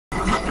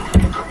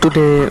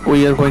Today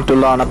we are going to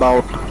learn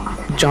about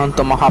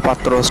Jayanta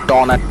Mahapatra's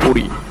Dawn at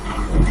Puri.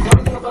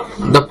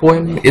 The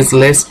poem is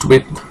laced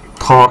with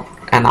thought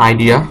and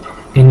idea.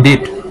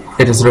 Indeed,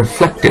 it is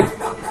reflective.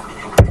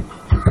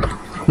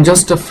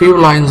 Just a few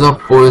lines of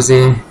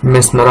poesy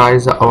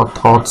mesmerize our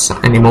thoughts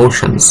and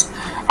emotions,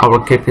 our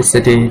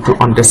capacity to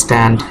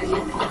understand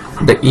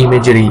the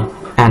imagery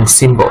and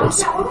symbols.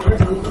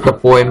 The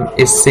poem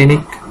is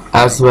scenic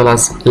as well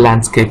as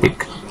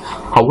landscapic.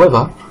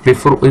 However,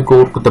 before we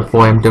go to the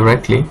poem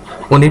directly,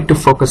 we need to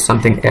focus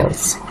something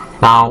else.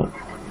 Now,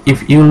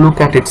 if you look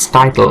at its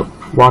title,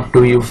 what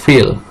do you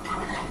feel?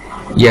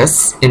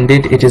 Yes,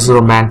 indeed it is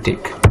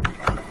romantic.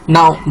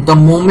 Now, the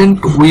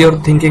moment we are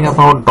thinking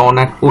about Dawn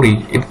at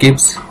Puri, it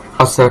gives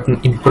a certain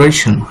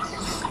impression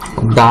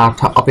that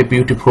of a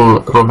beautiful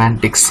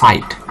romantic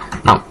sight.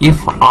 Now,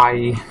 if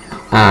I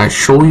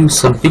show you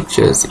some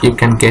pictures, you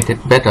can get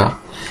it better.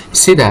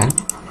 See that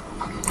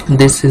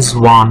this is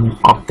one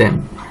of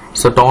them.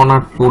 So Dawn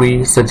at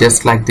Puri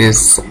suggests like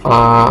this,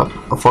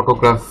 a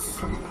photograph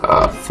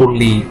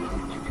fully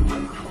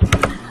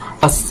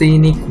a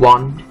scenic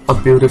one, a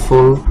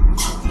beautiful,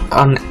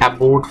 an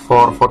abode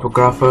for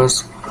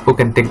photographers who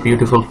can take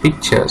beautiful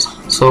pictures.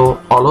 So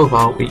all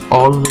over we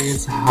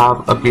always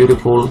have a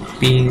beautiful,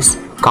 peace,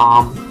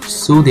 calm,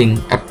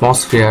 soothing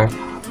atmosphere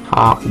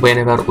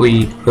whenever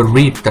we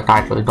read the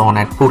title Dawn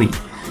at Puri.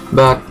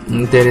 But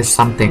there is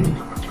something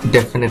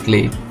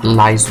definitely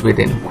lies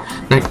within.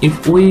 Now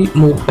if we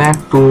move back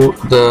to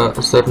the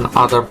certain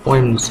other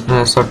poems,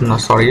 if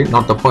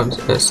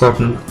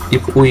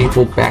we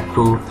move back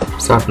to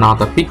certain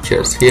other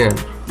pictures, here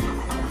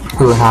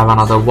we have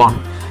another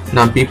one.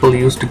 Now people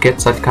used to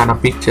get such kind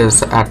of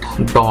pictures at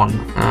dawn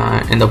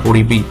in the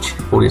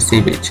Puri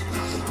sea beach.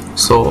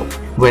 So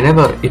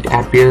whenever it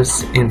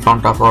appears in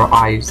front of our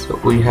eyes,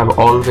 we have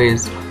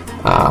always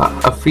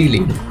a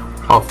feeling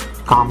of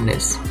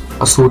calmness,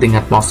 a soothing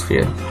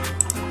atmosphere.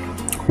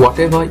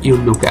 Whatever you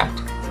look at,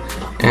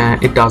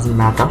 it doesn't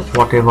matter.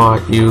 Whatever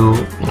you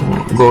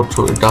go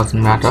through, it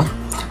doesn't matter,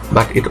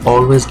 but it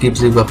always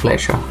gives you a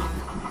pleasure.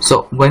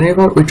 So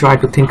whenever we try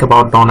to think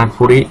about Dawn at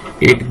Puri,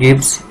 it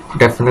gives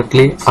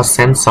definitely a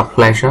sense of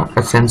pleasure,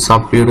 a sense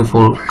of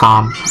beautiful,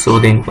 calm,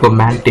 soothing,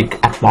 romantic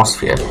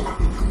atmosphere.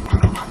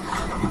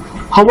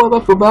 However,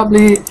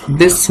 probably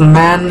this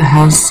man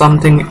has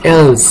something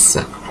else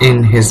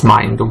in his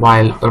mind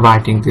while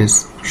writing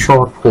this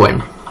short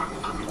poem.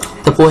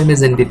 The poem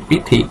is indeed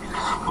pithy,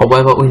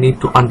 however we need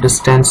to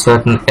understand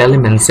certain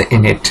elements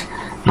in it.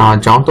 Now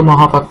Jayanta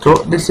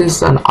Mahapatra, this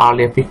is an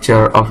earlier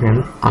picture of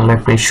him, and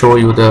let me show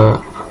you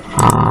the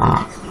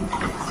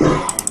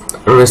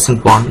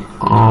recent one.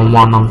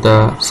 One of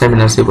the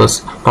seminars he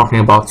was talking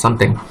about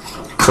something.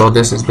 So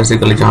this is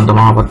basically Jayanta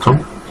Mahapatra.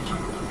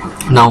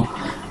 Now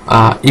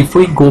if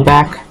we go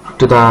back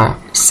to the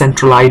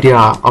central idea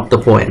of the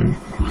poem,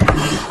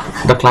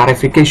 the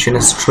clarification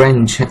is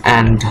strange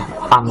and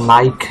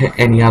unlike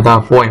any other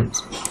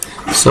poems.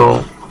 So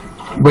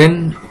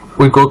when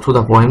we go through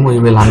the poem we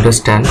will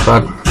understand,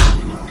 but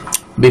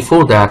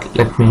before that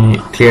let me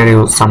clear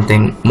you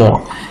something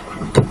more.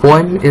 The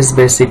poem is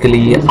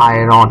basically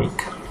ironic.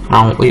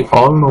 Now we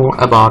all know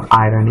about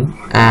irony,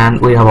 and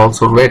we have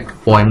also read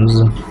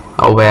poems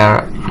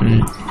where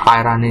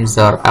ironies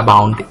are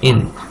abound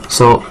in.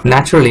 So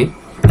naturally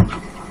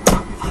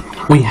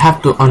we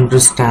have to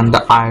understand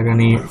the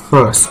irony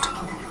first.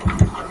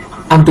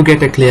 And to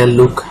get a clear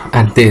look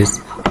at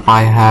this,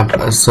 I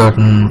have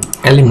certain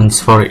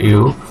elements for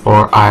you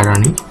for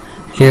irony.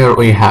 Here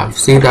we have,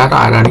 see that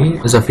irony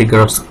is a figure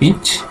of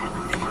speech,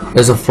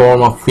 is a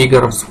form of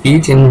figure of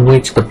speech in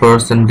which the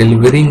person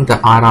delivering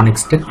the ironic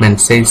statement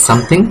says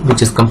something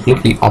which is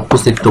completely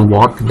opposite to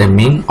what they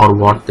mean or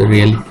what the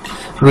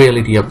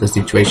reality of the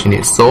situation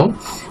is. So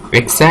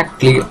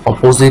exactly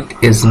opposite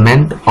is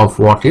meant of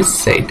what is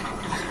said.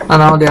 And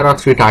now there are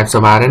three types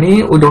of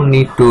irony. We don't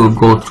need to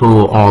go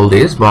through all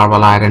this: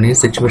 verbal irony,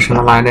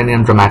 situational irony,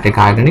 and dramatic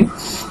irony.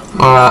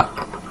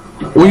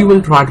 We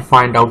will try to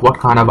find out what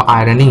kind of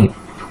irony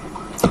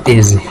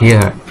is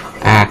here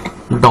at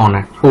Dawn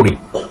at Puri.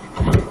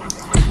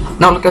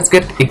 Now let us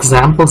get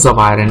examples of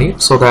irony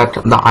so that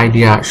the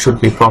idea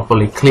should be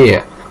properly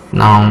clear.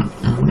 Now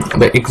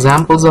the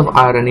examples of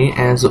irony,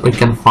 as we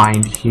can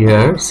find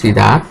here, see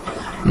that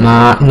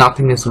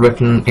nothing is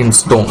written in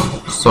stone,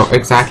 so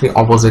exactly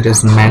opposite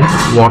is meant.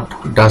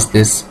 What does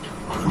this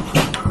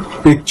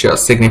picture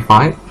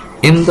signify?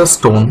 In the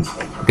stone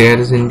there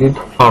is indeed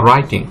a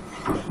writing,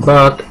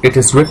 but it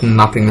is written,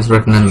 nothing is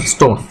written in the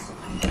stone.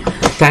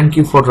 Thank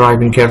you for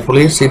driving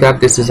carefully. See that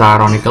this is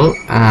ironical,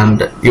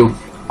 and you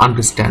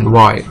understand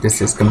why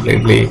this is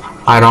completely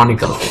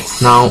ironical.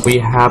 Now we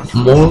have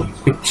more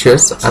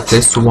pictures, at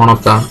least one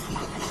of them.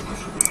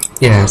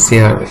 Yes,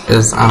 here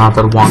is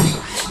another one.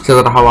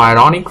 So that how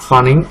ironic,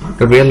 funny,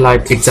 real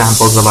life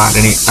examples of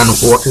irony. And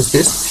what is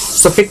this?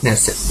 So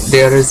fitness.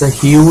 There is a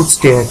huge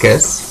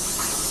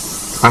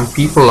staircase and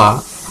people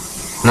are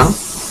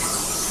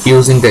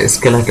using the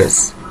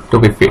escalators to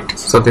be fit.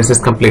 So this is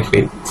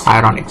completely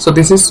ironic. So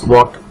this is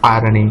what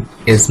irony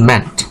is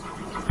meant.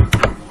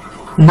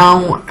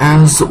 Now,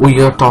 as we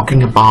are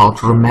talking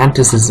about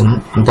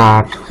romanticism,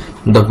 that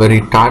the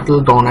very title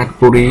Dawn at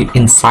Puri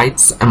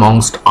incites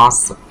amongst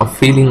us a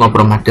feeling of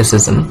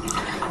romanticism.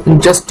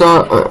 Just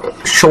a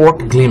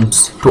short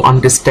glimpse to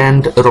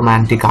understand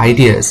romantic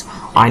ideas,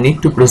 I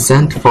need to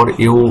present for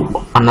you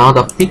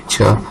another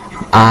picture,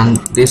 and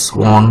this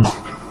one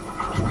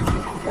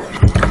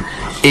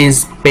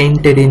is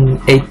painted in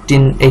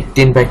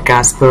 1818 by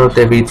Caspar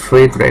David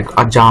Friedrich,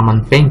 a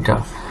German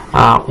painter,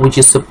 which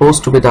is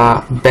supposed to be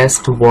the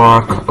best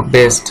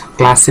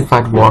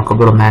classified work of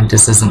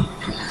romanticism.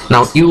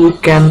 Now you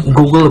can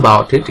Google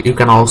about it. You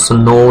can also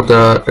know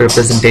the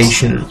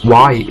representation.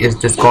 Why is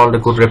this called a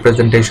good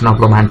representation of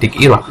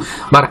romantic era?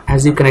 But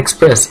as you can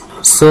express,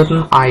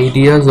 certain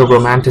ideas of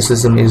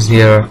romanticism is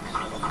here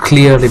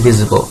clearly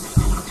visible.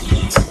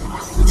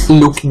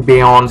 Looking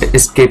beyond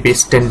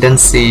escapist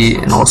tendency,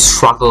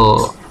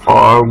 struggle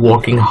or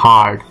working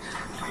hard,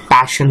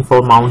 passion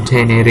for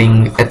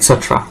mountaineering,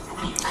 etc.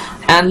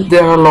 And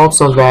there are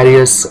lots of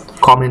various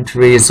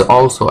commentaries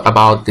also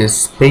about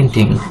this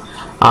painting.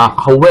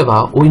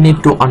 However, we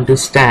need to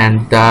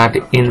understand that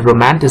in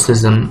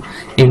romanticism,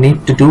 you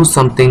need to do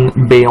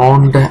something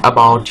beyond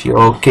about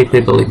your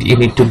capability. You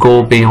need to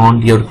go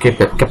beyond your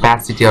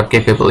capacity or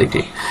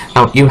capability.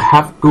 Now, you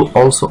have to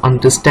also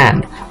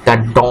understand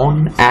that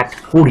Dawn at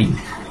Puri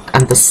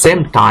at the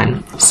same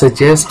time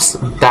suggests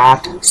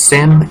that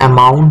same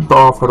amount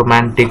of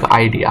romantic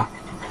idea.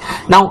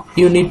 Now,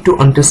 you need to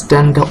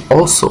understand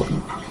also,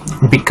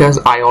 because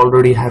I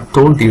already have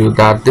told you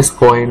that this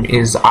poem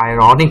is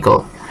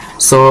ironical.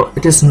 So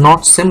it is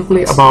not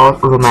simply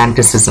about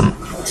romanticism.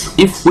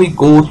 If we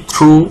go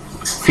through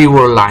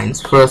fewer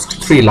lines,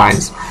 first 3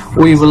 lines,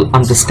 we will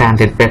understand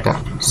it better.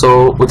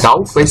 So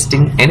without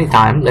wasting any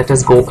time, let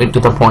us go into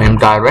the poem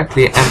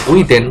directly, and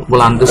we then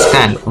will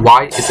understand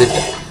why is it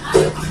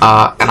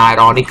an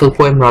ironical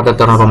poem rather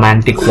than a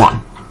romantic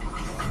one,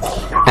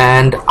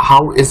 and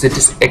how is it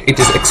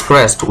is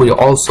expressed, we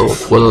also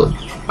will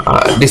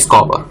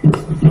discover.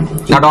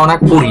 Now, Dawn at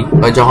Puri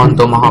by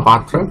Jayanta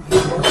Mahapatra.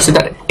 See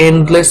that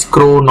endless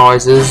crow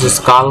noises,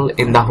 skull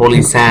in the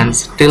holy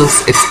sands,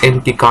 tilts its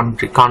empty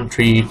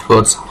country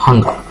towards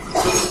hunger.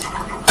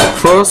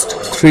 First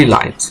 3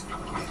 lines.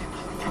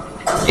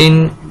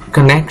 In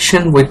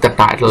connection with the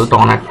title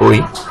Dawn at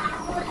Puri,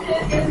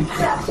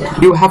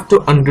 you have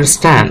to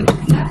understand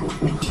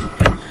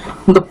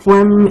the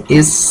poem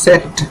is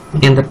set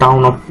in the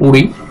town of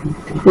Puri,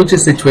 which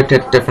is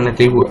situated,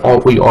 definitely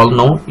we all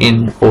know,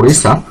 in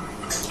Orissa.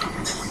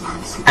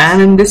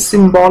 And in this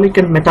symbolic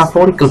and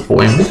metaphorical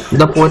poem,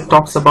 the poet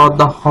talks about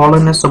the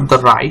hollowness of the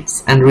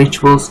rites and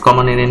rituals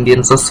common in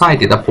Indian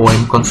society. The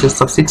poem consists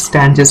of 6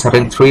 stanzas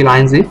having 3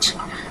 lines each.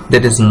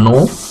 There is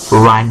no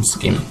rhyme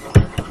scheme.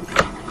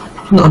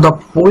 Now, the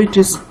poet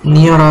is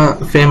near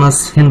a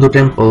famous Hindu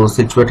temple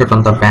situated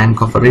on the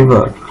bank of a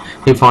river.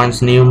 He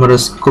finds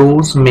numerous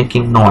crows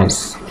making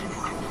noise.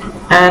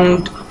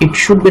 And it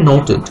should be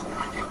noted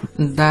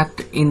that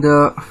in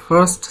the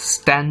first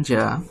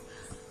stanza,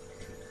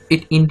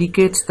 it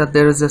indicates that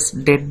there is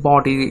a dead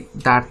body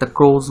that the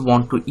crows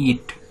want to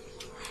eat.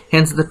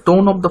 Hence the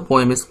tone of the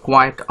poem is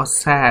quite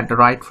sad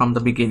right from the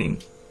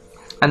beginning.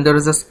 And there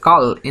is a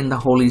skull in the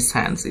holy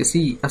sands. You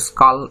see, a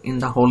skull in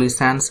the holy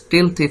sands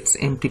tilts its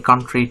empty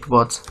country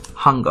towards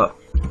hunger.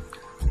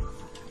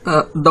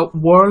 The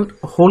word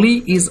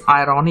holy is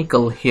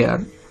ironical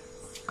here,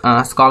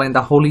 skull in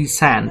the holy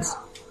sands,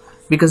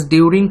 because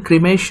during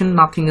cremation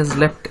nothing is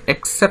left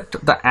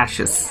except the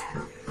ashes.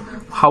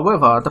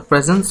 However, the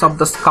presence of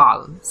the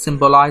skull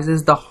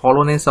symbolizes the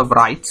hollowness of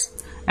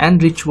rites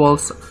and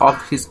rituals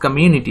of his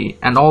community,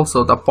 and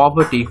also the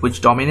poverty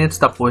which dominates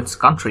the poet's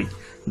country,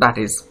 that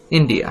is,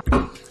 India.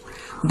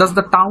 Thus,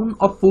 the town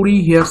of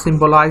Puri here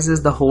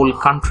symbolizes the whole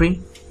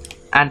country,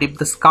 and if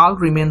the skull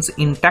remains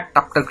intact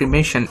after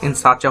cremation in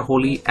such a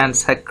holy and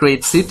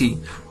sacred city,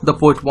 the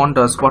poet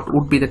wonders what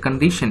would be the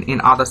condition in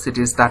other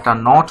cities that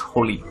are not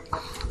holy.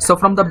 So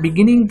from the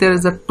beginning there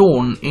is a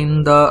tone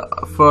in the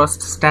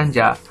first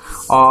stanza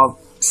of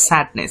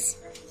sadness.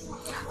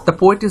 The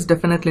poet is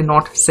definitely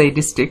not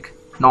sadistic,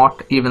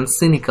 not even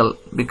cynical,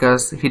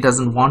 because he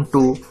doesn't want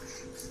to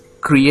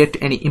create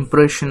any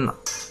impression,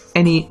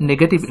 any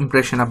negative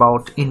impression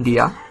about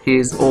India,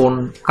 his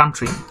own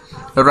country.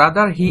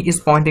 Rather, he is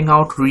pointing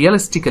out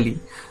realistically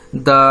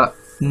the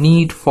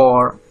need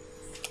for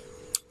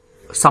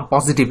some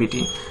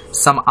positivity,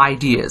 some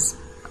ideas,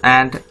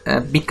 and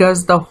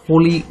because the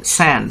holy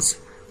sands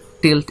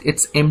tilt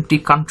its empty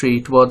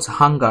country towards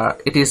hunger,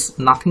 it is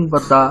nothing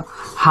but the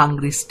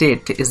hungry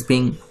state is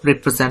being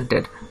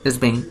represented, is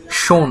being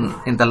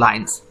shown in the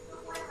lines.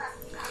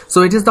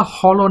 So it is the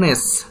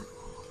hollowness,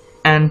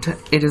 and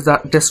it is the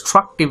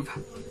destructive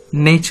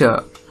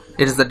nature,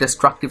 it is the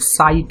destructive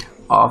side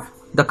of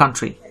the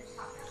country,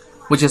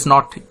 which is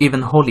not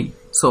even holy.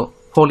 So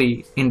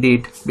holy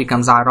indeed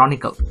becomes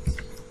ironical.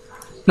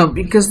 Now,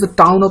 because the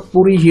town of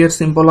Puri here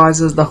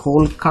symbolizes the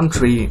whole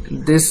country,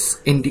 this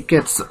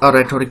indicates a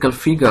rhetorical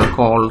figure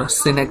called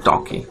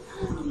synecdoche,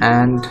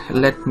 and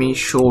let me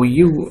show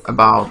you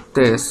about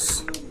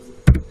this.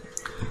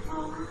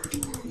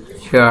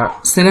 Here,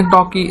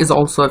 synecdoche is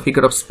also a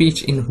figure of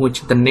speech in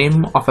which the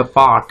name of a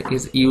part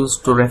is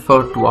used to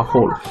refer to a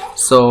whole.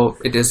 So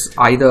it is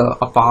either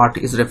a part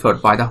is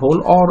referred by the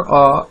whole or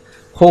a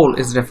whole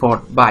is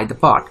referred by the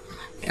part.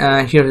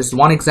 Here is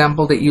one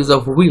example, the use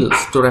of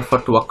wheels to refer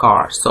to a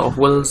car. So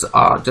wheels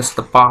are just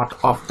the part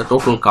of the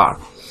total car.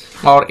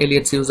 Or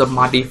Eliot's use of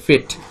muddy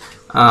feet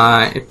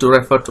to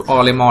refer to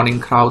early morning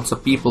crowds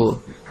of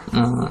people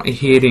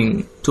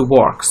heading to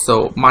work.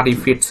 So muddy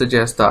feet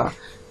suggests the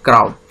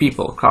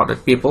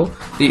crowded people.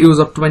 The use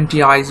of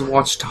 20 eyes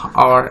watched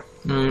our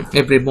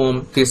every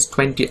move. These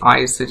 20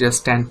 eyes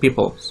suggest 10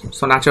 people.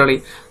 So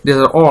naturally, these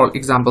are all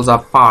examples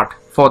of part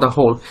for the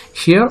whole.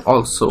 Here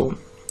also,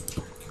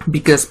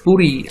 because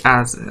Puri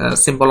as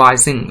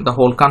symbolizing the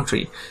whole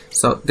country,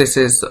 so this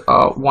is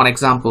one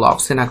example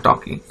of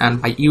synecdoche,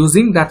 and by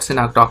using that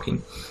synecdoche,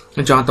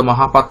 Jayanta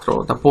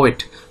Mahapatra, the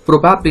poet,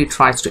 probably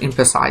tries to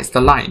emphasize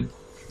the line.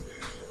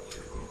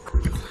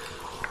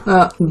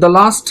 The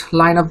last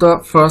line of the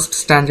first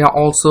stanza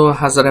also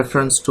has a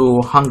reference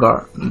to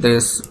hunger,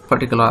 this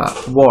particular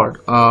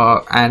word,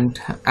 and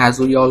as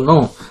we all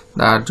know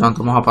that Jayanta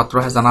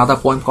Mahapatra has another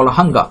poem called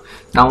Hunger.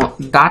 Now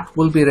that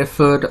will be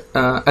referred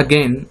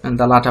again in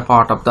the latter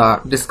part of the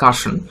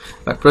discussion,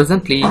 but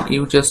presently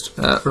you just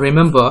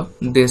remember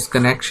this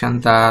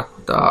connection, that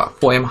the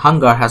poem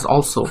Hunger has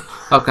also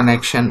a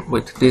connection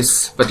with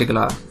this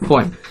particular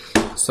poem.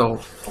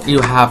 So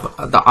you have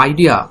the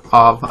idea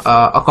of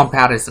a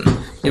comparison.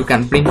 You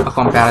can bring a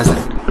comparison.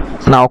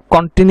 Now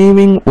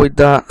continuing with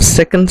the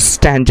second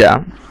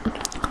stanza,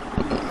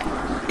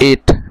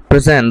 it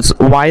presents,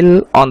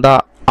 while on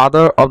the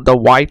other of the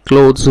white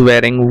clothes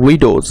wearing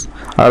widows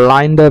are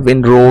lined up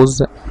in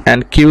rows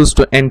and queues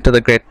to enter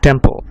the great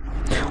temple,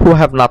 who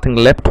have nothing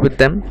left with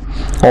them,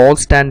 all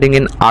standing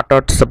in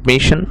utter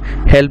submission,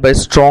 held by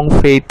strong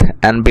faith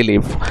and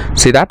belief.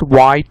 See that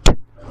white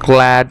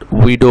clad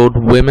widowed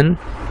women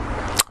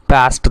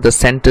past the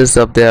centers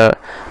of their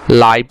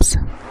lives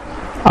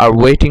are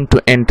waiting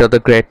to enter the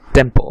great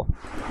temple.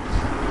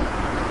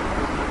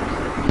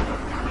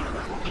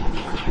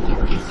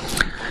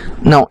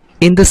 Now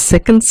in the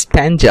second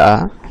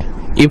stanza,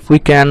 if we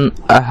can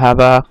have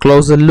a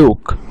closer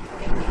look,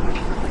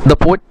 the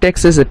poet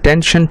takes his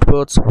attention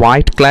towards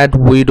white clad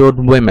widowed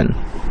women.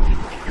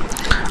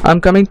 I'm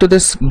coming to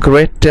this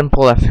great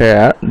temple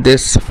affair.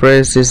 This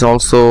phrase is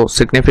also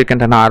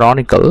significant and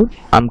ironical.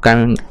 I'm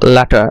coming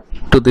later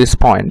to this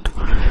point,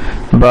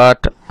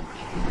 but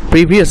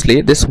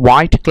previously this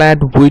white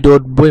clad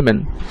widowed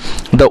women,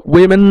 the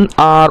women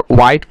are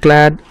white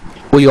clad.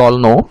 We all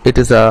know it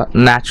is a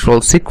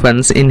natural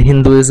sequence in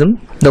Hinduism.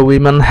 The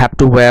women have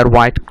to wear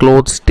white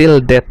clothes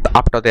till death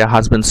after their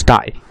husbands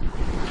die.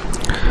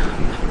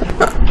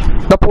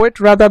 The poet,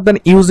 rather than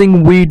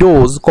using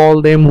widows,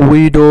 called them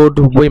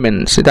widowed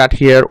women. See that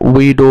here,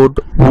 widowed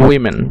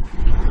women,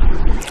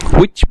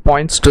 which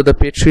points to the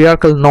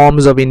patriarchal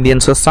norms of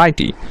Indian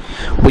society,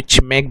 which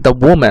make the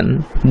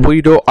woman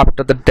widow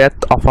after the death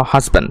of her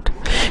husband.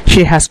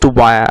 She has to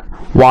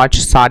watch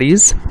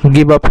saris,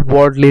 give up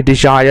worldly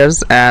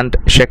desires and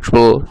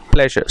sexual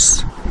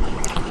pleasures.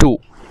 2.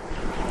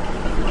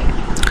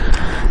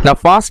 Now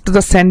first,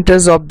 the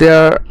centers of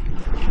their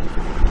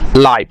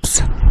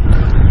lives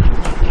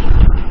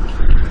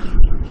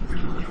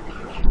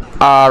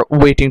are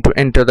waiting to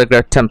enter the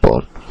great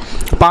temple.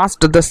 Past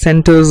the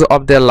centers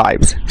of their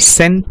lives.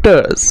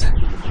 Centers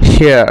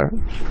here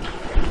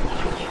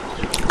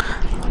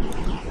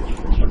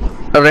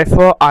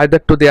refer either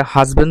to their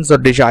husbands or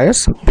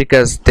desires,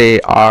 because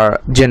they are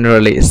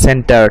generally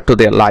centered to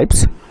their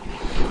lives.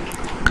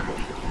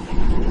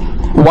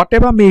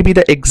 Whatever may be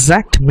the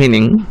exact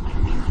meaning,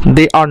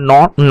 they are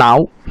not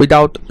now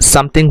without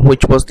something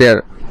which was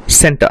their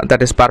center,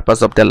 that is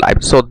purpose of their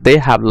life. So they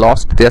have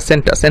lost their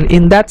centers, and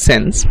in that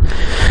sense,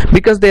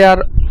 because they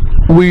are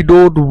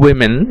widowed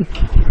women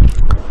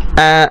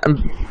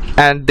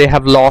and they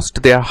have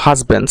lost their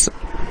husbands,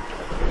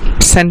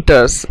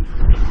 centers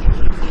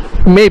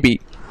maybe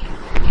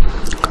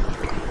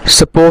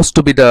supposed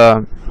to be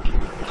the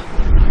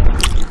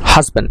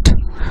husband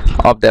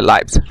of their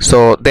lives.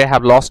 So they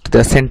have lost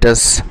their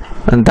centers,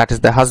 and that is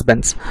the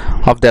husbands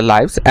of their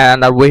lives,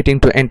 and are waiting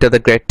to enter the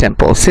great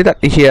temple. See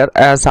that here,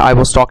 as I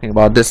was talking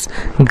about this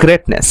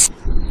greatness.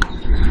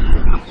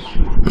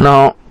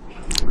 Now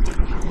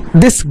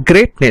this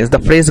greatness, the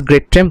phrase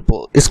great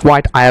temple, is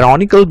quite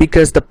ironical,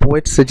 because the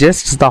poet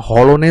suggests the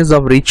hollowness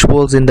of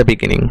rituals in the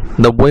beginning.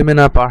 The women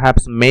are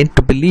perhaps made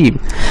to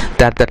believe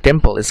that the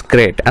temple is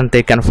great and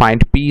they can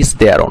find peace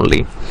there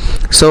only.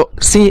 So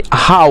see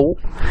how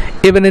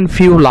even in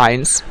few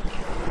lines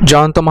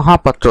Jayanta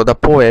Mahapatra, the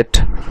poet,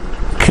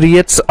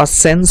 creates a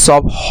sense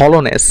of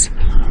hollowness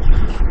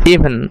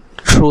even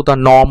through the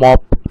norm of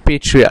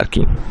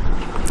patriarchy.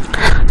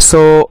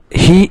 So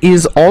he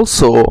is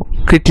also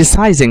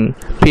criticizing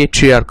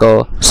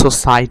patriarchal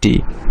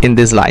society in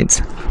these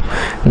lines.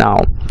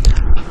 Now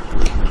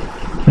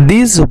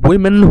these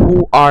women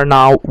who are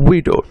now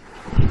widowed,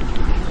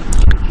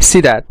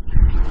 see that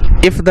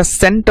if the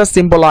center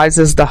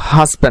symbolizes the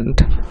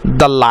husband,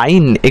 the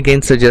line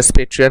again suggests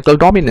patriarchal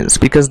dominance,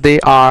 because they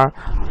are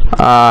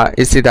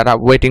you see that are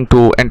waiting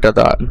to enter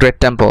the great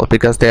temple,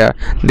 because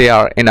they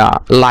are in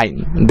a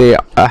line. They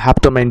have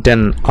to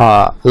maintain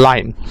a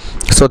line.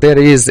 So there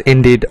is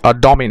indeed a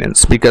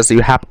dominance, because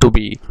you have to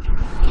be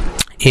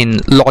in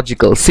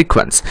logical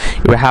sequence.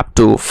 You have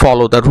to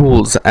follow the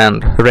rules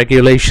and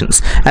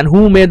regulations. And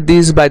who made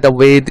these, by the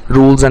way,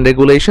 rules and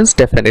regulations?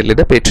 Definitely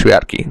the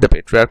patriarchy, the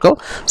patriarchal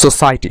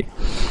society.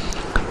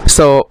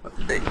 So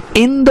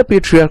in the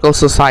patriarchal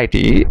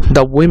society,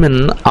 the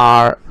women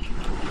are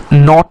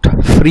not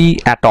free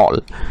at all.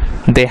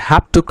 They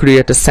have to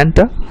create a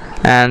center,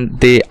 and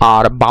they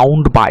are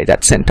bound by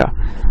that center.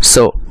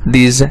 So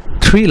these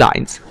three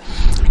lines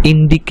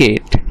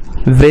indicate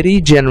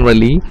very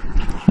generally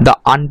the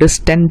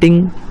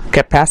understanding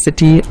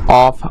capacity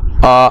of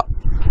a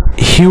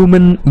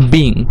human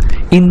being,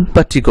 in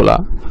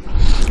particular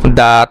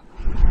that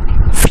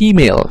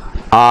female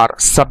are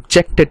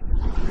subjected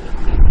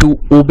to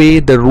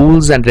obey the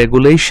rules and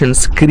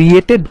regulations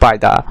created by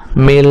the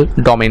male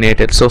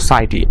dominated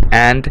society.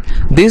 And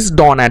this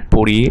dawn at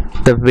Puri,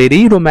 the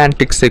very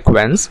romantic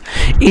sequence,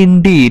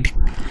 indeed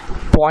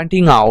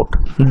pointing out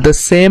the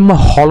same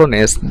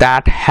hollowness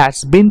that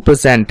has been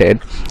presented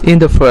in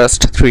the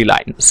first three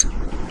lines.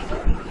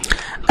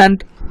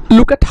 And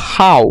look at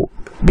how,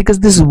 because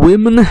these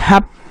women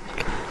have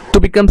to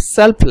become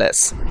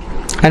selfless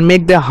and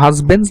make their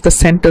husbands the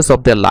centers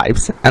of their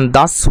lives, and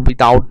thus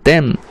without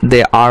them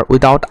they are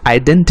without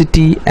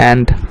identity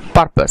and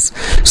purpose.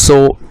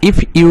 So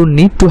if you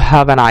need to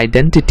have an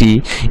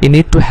identity, you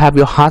need to have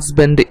your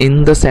husband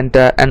in the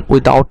center, and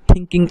without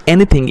thinking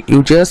anything,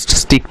 you just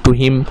stick to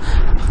him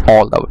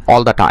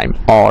all the time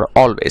or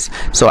always.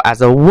 So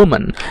as a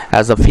woman,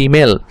 as a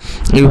female,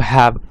 you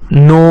have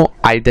no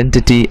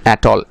identity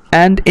at all.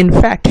 And in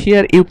fact,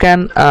 here you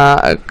can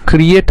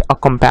create a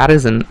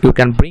comparison. You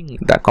can bring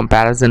the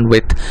comparison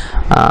with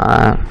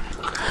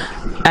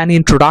an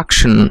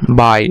introduction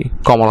by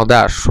Kamala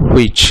Das,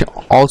 which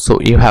also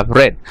you have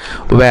read,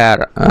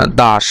 where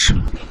Das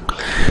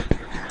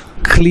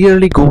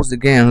clearly goes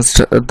against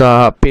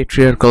the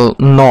patriarchal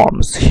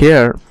norms.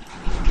 Here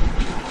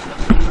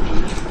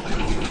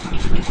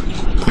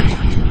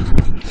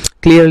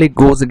clearly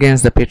goes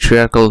against the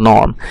patriarchal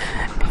norm.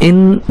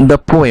 In the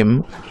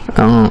poem,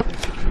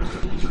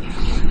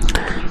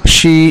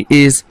 she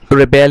is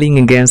rebelling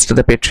against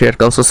the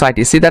patriarchal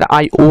society. See that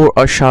I wore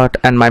a shirt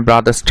and my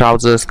brother's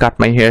trousers, cut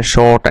my hair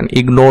short and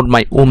ignored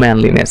my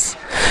womanliness.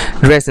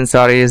 Dress in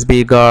saris,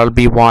 be girl,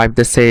 be wife,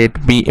 they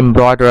said, be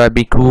embroiderer,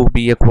 be cook,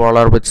 be a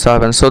quarreler with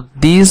servants. So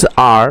these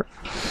are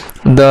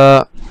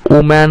the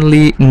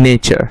womanly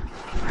nature,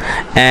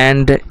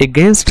 and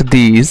against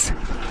these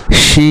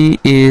she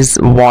is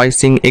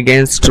voicing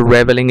against,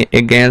 rebelling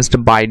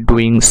against by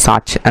doing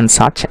such and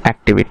such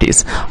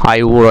activities.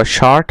 I wore a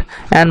shirt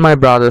and my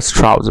brother's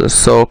trousers,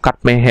 so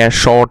cut my hair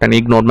short and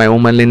ignored my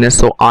womanliness.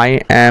 So I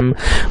am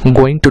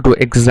going to do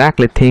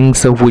exactly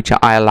things which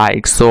I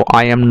like. So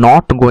I am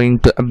not going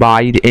to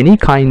abide any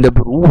kind of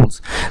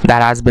rules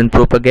that has been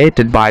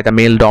propagated by the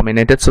male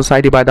dominated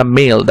society, by the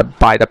male,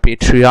 by the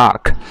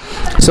patriarch.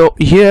 So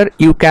here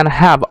you can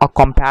have a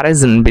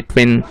comparison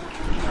between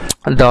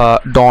the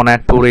dawn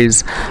at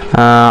Puri's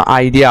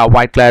idea,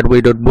 white-clad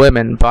widowed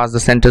women past the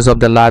centers of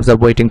their lives are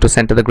waiting to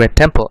center the great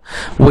temple,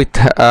 with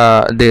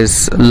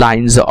these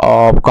lines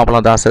of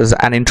Kamala Das's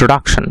an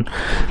introduction.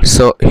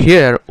 So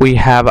here we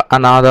have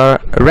another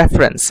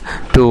reference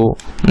to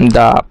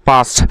the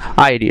past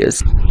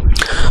ideas.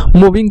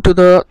 Moving to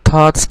the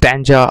third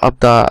stanza of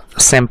the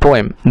same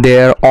poem,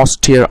 their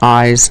austere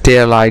eyes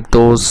stare like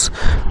those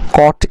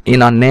caught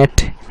in a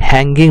net,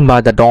 hanging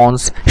by the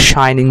dawn's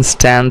shining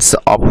strands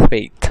of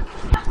faith.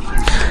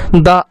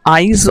 The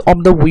eyes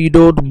of the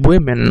widowed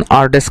women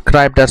are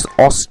described as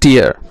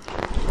austere.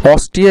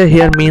 Austere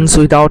here means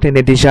without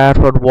any desire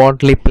for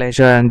worldly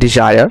pleasure and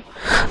desire.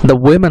 The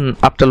women,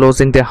 after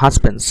losing their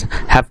husbands,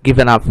 have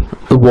given up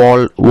the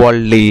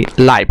worldly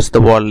lives,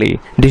 the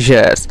worldly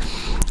desires.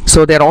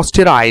 So their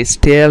austere eyes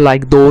stare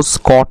like those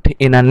caught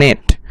in a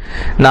net.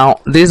 Now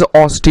these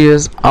austere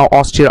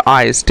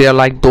eyes stare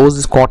like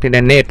those caught in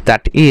a net,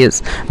 that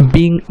is,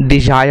 being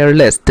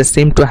desireless. They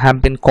seem to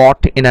have been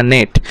caught in a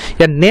net.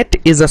 A net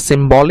is a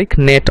symbolic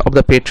net of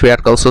the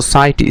patriarchal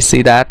society.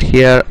 See that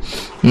here,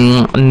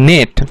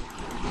 net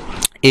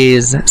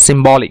is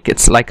symbolic.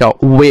 It's like a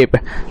web,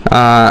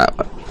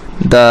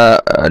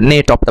 the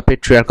net of the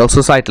patriarchal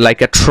society.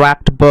 Like a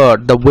trapped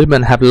bird, the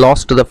women have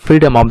lost the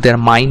freedom of their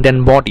mind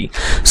and body.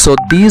 So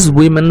these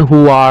women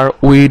who are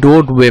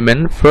widowed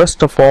women,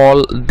 first of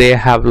all, they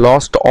have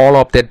lost all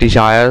of their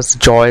desires,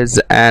 joys,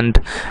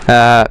 and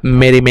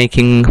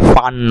merrymaking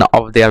fun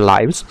of their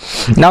lives.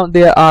 Now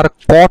they are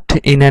caught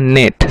in a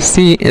net.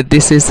 See,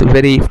 this is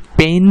very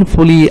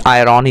painfully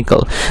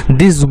ironical.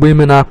 These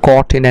women are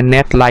caught in a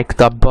net like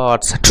the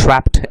birds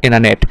trapped in a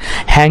net,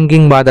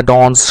 hanging by the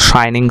dawn's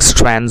shining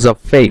strands of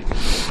faith.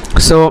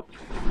 So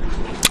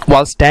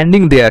While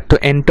standing there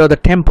to enter the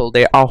temple,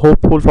 they are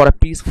hopeful for a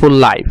peaceful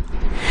life.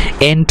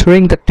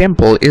 Entering the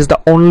temple is the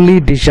only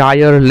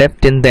desire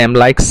left in them,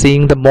 like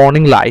seeing the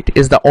morning light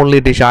is the only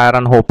desire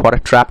and hope for a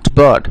trapped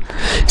bird.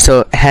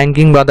 So,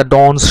 hanging by the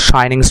dawn's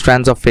shining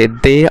strands of faith,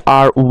 they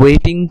are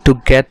waiting to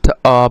get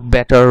a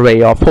better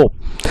ray of hope.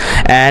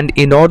 And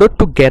in order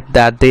to get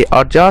that, they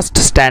are just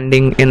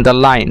standing in the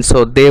line,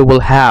 so they will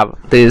have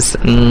this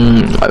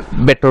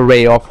better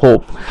ray of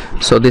hope.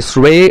 So this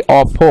ray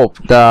of hope,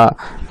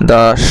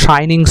 the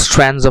shining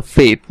strands of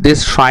faith,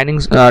 this shining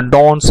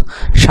dawn's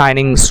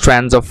shining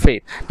strands of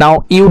faith.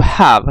 Now you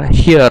have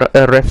here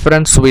a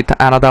reference with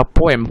another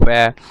poem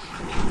where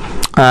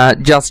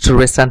just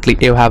recently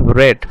you have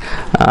read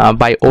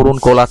by Arun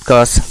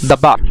Kolatkar's The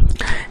Bus.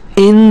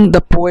 In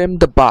the poem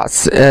The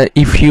Bus,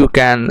 if you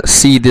can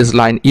see this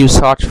line, you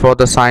search for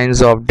the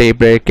signs of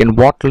daybreak in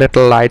what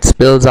little light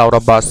spills out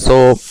of us.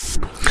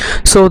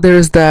 So there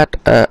is that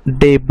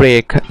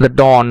daybreak, the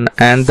dawn,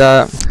 and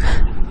the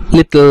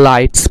little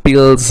light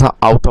spills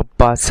out of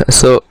us.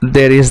 So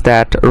there is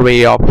that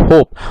ray of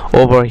hope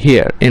over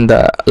here in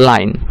the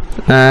line.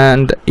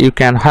 And you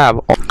can have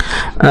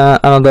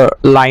another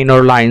line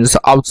or lines.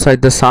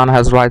 Outside the sun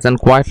has risen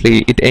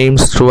quietly, it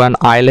aims through an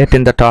eyelet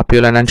in the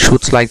tarpaulin and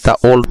shoots like the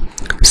old.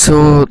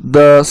 So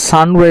the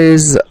sun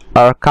rays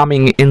are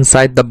coming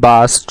inside the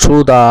bus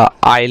through the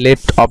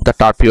eyelet of the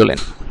tarpaulin.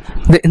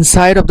 The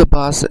inside of the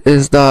bus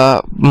is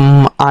the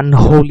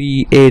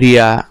unholy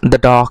area, the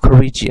dark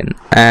region,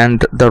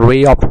 and the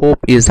ray of hope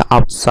is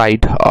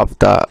outside of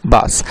the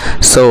bus.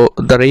 So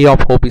the ray of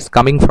hope is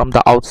coming from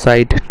the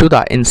outside to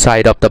the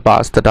inside of the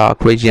bus, the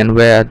dark region,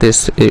 where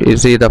this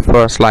is the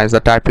first lines. The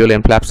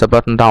tarpaulin flaps a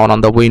button down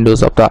on the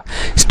windows of the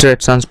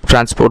straight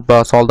transport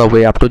bus all the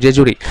way up to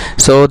Jejuri.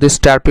 So this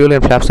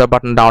tarpaulin flaps a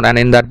button down, and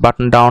in that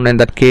button down, in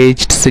that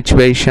caged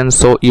situation,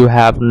 so you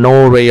have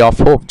no ray of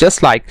hope,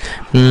 just like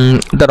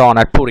the dawn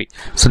at Puri.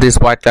 So these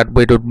white-clad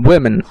widowed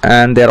women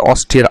and their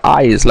austere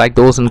eyes, like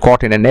those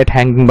caught in a net,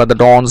 hanging by the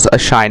dawn's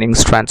shining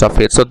strands of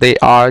it. So they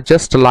are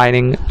just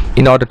aligning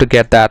in order to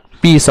get that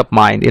peace of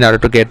mind, in order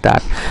to get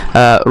that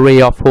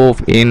ray of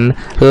hope in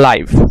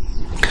life.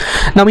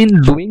 Now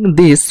in doing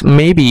this,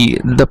 maybe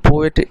the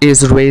poet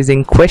is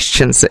raising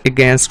questions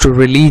against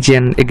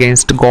religion,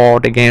 against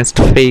God, against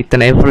faith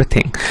and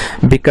everything,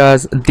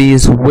 because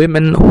these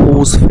women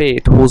whose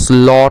fate, whose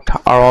lot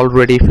are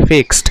already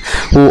fixed,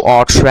 who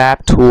are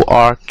trapped, who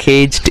are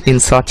caged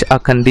in such a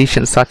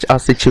condition, such a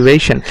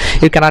situation,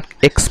 you cannot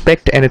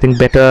expect anything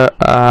better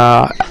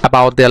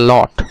about their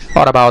lot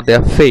or about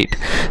their fate.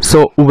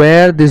 So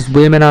where these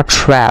women are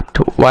trapped,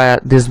 where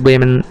these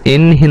women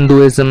in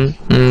Hinduism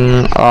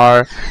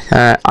are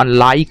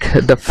unlike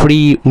the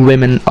free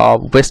women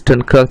of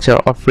Western culture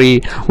or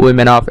free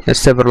women of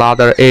several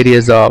other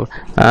areas of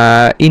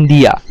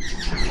India,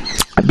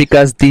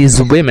 because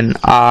these women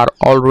are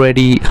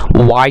already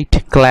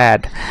white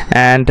clad,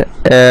 and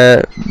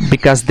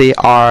because they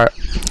are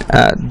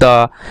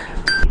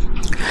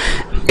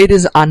it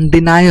is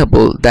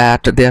undeniable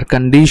that their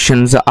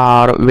conditions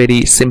are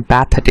very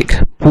sympathetic,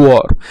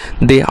 poor.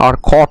 They are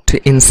caught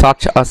in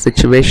such a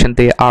situation.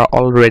 They are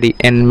already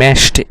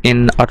enmeshed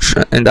in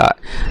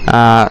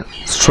the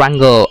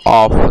strangle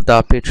of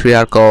the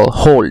patriarchal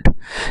hold.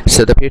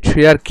 So the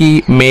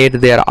patriarchy made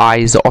their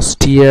eyes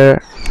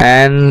austere,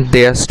 and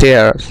their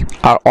stares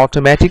are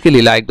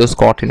automatically like those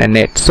caught in a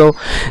net. So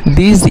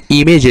these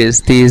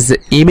images, these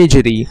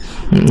imagery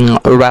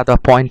rather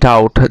point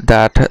out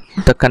that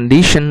the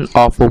condition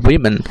of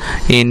women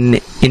in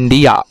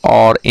India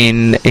or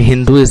in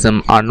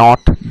Hinduism are not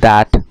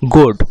that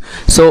good.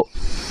 So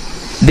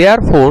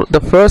therefore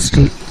the first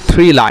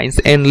three lines,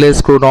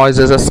 endless crew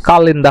noises, a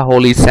skull in the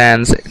holy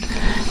sands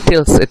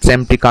tilts its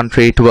empty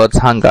country towards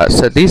hunger.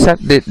 So this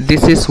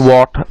is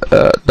what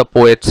the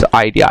poet's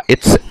idea.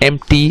 It's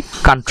empty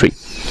country,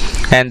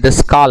 and the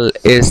skull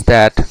is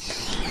that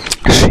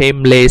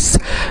shameless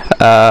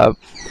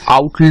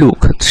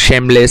outlook,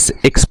 shameless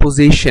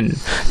exposition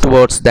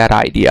towards that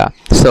idea.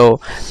 So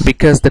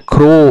because the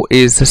crow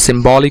is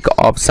symbolic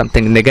of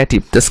something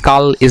negative, the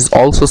skull is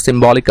also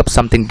symbolic of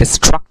something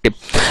destructive,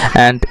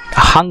 and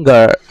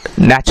hunger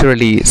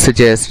naturally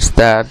suggests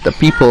that the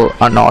people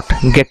are not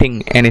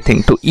getting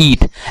anything to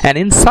eat. And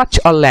in such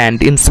a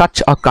land, in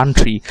such a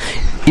country,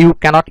 you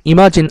cannot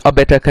imagine a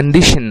better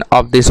condition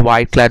of this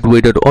white-clad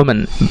widowed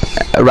woman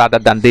rather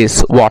than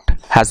this what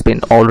has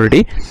been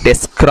already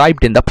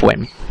described in the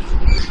poem.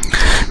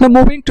 Now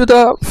moving to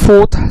the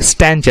fourth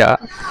stanza,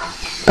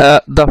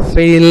 the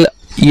pale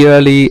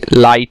yearly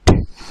light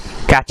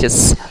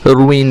catches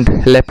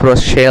ruined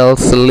leprous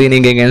shells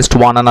leaning against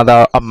one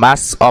another, a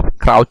mass of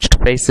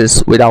crouched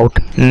faces without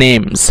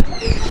names.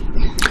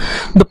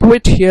 The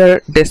poet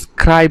here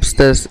describes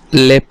these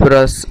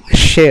leprous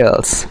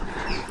shells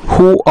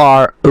who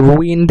are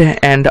ruined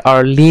and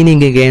are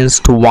leaning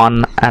against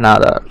one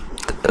another.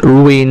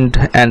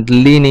 Ruined and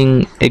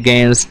leaning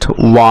against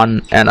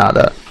one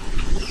another.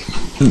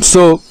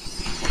 So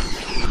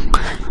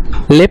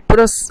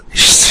leprous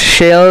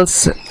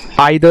shells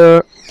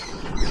either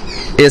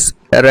is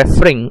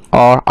referring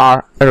or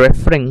are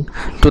referring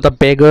to the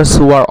beggars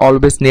who are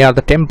always near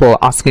the temple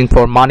asking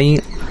for money,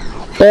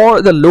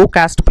 or the low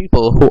caste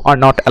people who are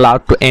not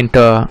allowed to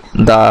enter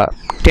the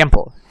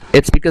temple.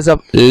 It's because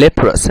of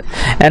leprosy,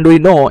 and we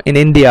know in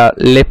India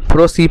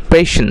leprosy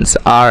patients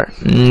are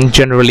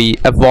generally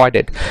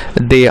avoided.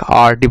 They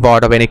are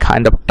devoid of any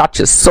kind of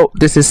touches, so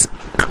this is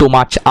too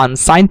much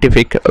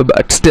unscientific,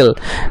 but still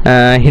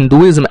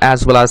Hinduism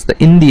as well as the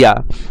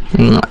India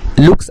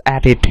looks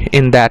at it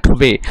in that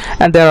way,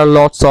 and there are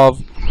lots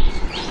of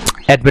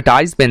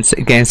advertisements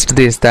against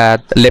this,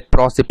 that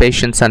leprosy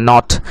patients are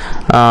not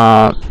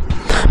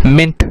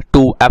meant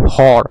to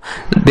abhor.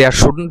 There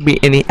shouldn't be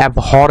any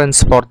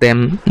abhorrence for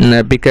them,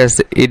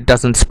 because it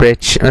doesn't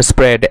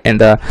spread out in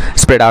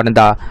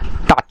the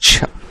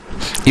touch.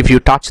 If you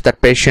touch that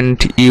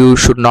patient, you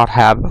should not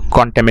have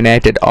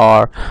contaminated,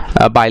 or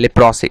by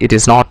leprosy it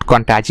is not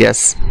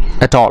contagious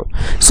at all.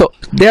 So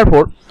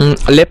therefore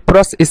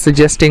leprosy is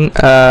suggesting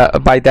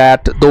by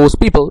that those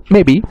people,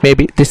 maybe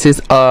this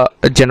is a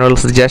general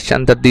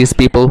suggestion, that these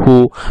people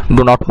who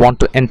do not want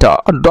to enter,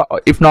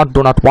 if not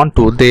do not want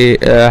to, they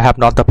have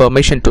not the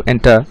permission to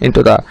enter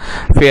into the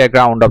fair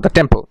ground of the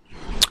temple.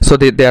 So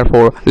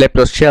therefore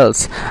leprous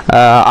shells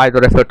either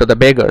refer to the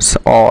beggars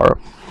or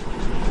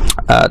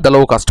the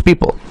low caste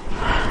people.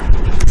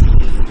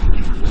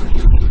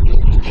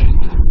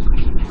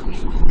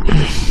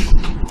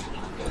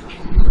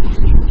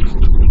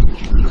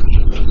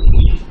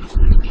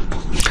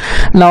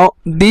 Now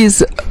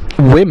these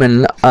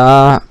women,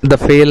 the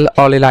pale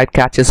early light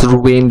catches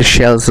ruined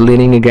shells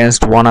leaning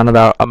against one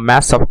another, a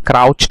mass of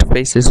crouched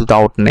faces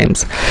without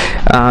names.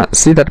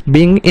 See that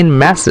being in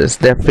masses,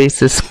 their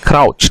faces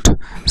crouched.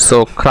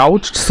 So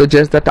crouched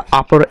suggests that the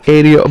upper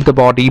area of the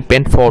body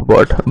bent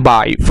forward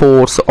by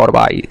force or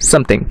by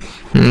something,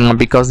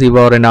 because you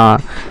were in a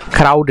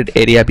crowded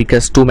area,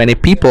 because too many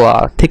people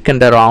are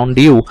thickened around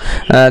you.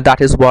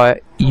 That is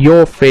why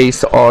your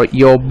face or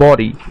your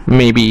body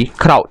may be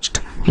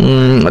crouched.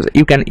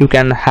 You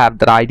can have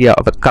that idea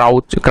of a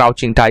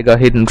crouching tiger,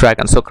 hidden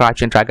dragon. So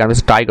crouching dragon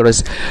is tiger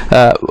is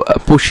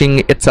pushing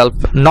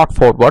itself not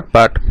forward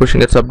but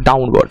pushing itself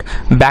downward,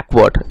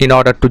 backward in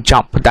order to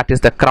jump. That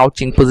is the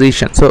crouching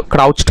position. So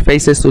crouched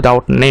faces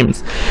without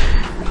names.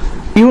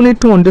 You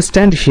need to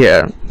understand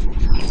here,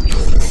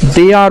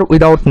 they are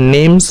without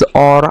names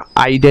or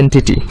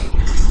identity.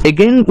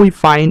 Again, we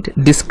find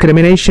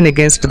discrimination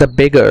against the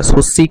beggars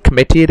who seek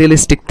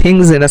materialistic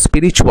things in a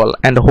spiritual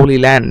and holy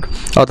land,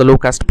 or the low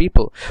caste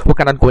people who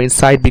cannot go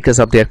inside because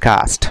of their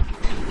caste.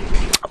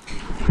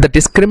 The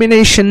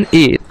discrimination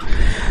is,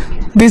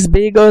 these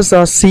beggars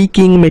are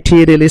seeking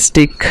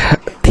materialistic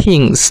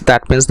things,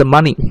 that means the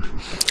money,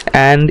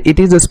 and it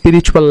is a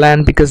spiritual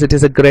land because it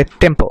is a great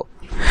temple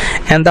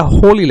and the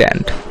holy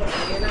land.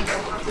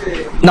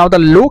 Now the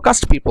low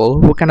caste people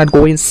who cannot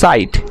go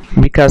inside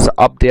because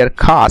of their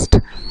caste,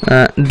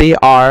 they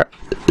are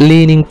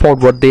leaning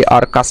forward, they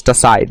are cast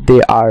aside,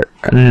 they are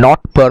not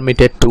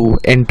permitted to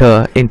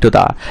enter into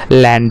the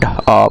land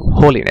of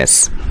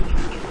holiness.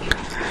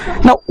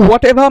 Now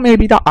whatever may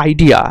be the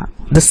idea,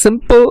 the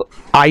simple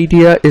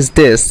idea is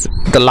this: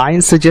 the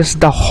line suggests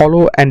the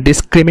hollow and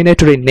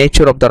discriminatory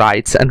nature of the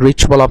rites and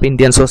ritual of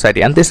Indian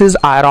society. And this is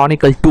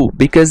ironical too,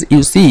 because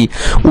you see,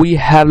 we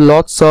have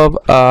lots of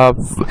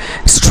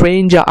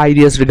strange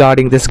ideas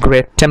regarding this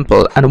great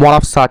temple, and one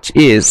of such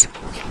is,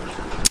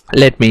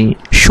 let me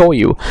show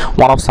you,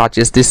 one of such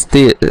is this,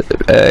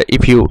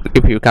 if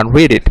you can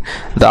read it,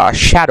 the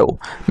shadow,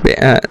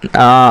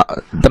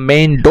 the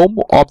main dome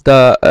of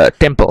the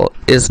temple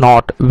is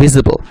not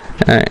visible,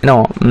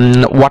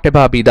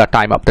 whatever be the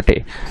time of the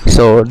day,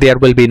 so there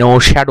will be no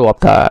shadow of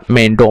the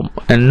main dome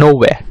and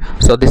nowhere.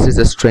 So this is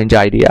a strange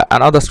idea.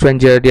 Another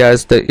strange idea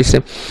is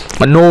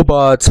no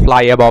birds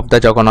fly above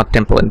the Jagannath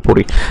temple in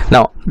Puri.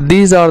 Now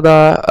these are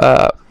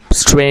the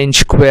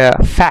strange queer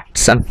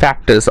facts and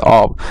factors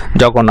of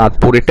Jagannath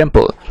Puri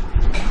temple,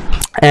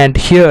 and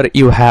here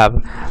you have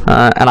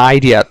an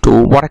idea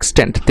to what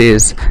extent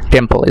this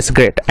temple is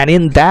great. And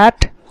in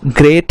that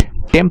great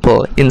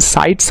temple,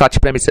 inside such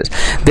premises,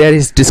 there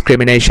is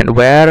discrimination,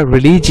 where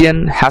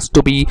religion has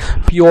to be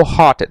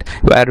pure-hearted,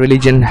 where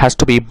religion has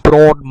to be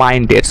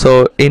broad-minded.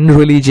 So in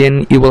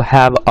religion you will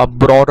have a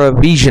broader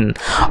vision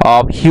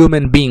of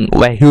human being,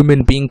 where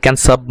human being can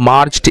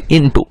submerged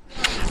into,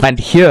 and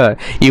here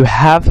you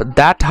have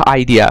that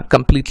idea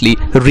completely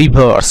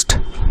reversed.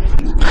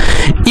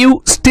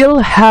 You still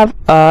have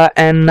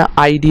an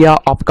idea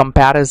of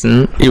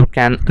comparison. You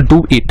can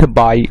do it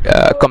by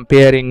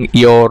comparing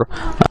your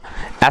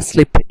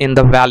Asleep in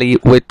the Valley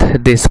with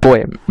this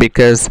poem,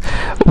 because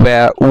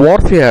where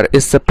warfare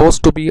is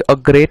supposed to be a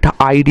great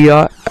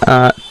idea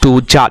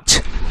to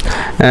judge,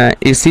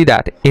 you see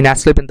that in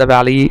Asleep in the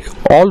Valley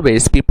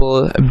always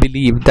people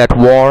believe that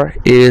war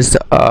is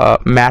a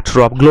matter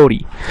of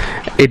glory.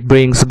 It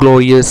brings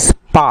glorious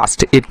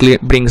past, it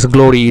brings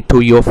glory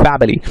to your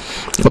family,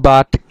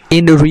 but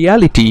in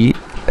reality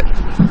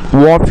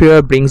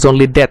warfare brings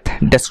only death,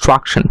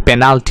 destruction,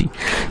 penalty.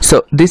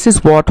 So this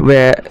is what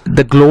where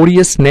the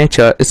glorious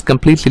nature is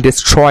completely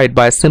destroyed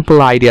by a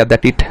simple idea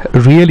that it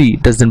really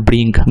doesn't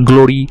bring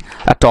glory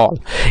at all.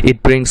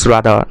 It brings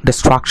rather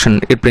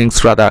destruction, it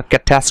brings rather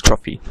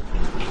catastrophe.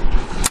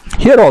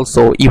 Here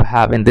also you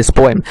have in this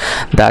poem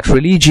that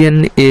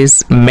religion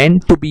is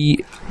meant to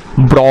be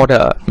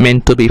broader,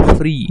 meant to be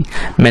free,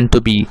 meant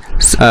to be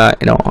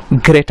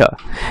greater,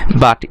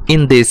 but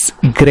in this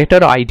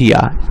greater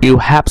idea you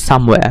have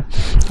somewhere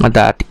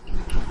that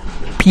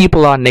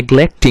people are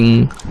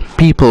neglecting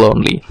people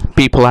only,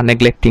 people are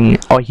neglecting,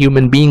 or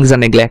human beings are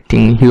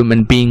neglecting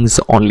human beings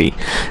only.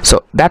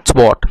 So that's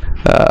what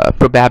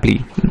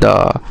probably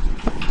the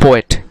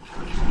poet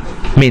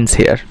means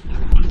here.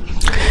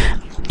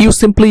 You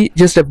simply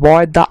just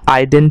avoid the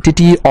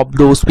identity of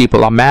those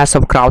people, a mass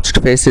of crouched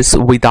faces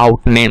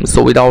without names.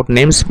 So without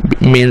names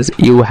means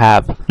you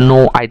have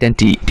no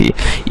identity,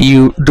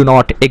 you do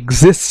not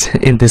exist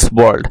in this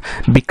world.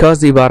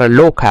 Because you are a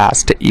low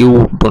caste,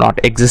 you do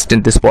not exist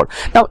in this world.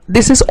 Now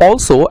this is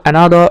also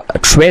another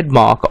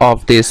trademark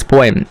of this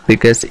poem,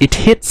 because it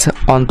hits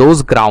on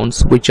those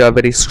grounds which are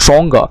very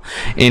stronger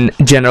in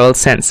general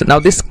sense. Now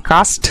this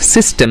caste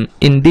system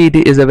indeed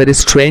is a very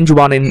strange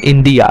one in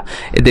India,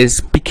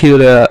 this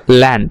peculiar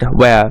land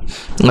where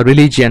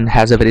religion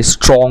has a very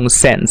strong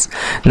sense.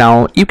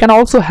 Now you can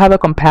also have a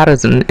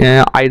comparison,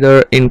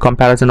 either in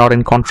comparison or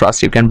in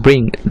contrast. You can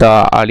bring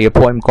the earlier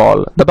poem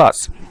called The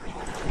Bus.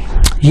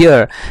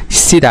 Here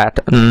see that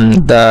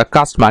the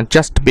caste mark,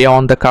 just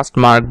beyond the caste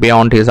mark,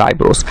 beyond his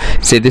eyebrows.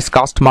 See, this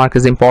caste mark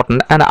is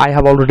important, and I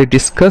have already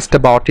discussed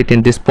about it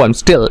in this poem.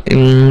 Still,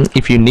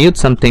 if you need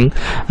something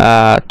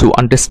to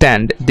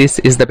understand, this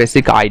is the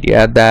basic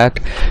idea that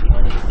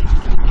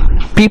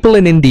people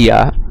in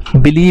India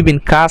believe in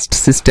caste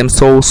system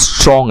so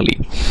strongly,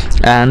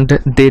 and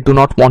they do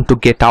not want to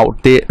get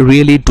out. They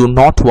really do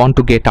not want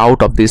to get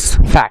out of these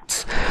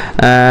facts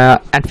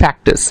and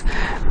factors.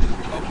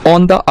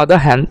 On the other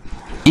hand,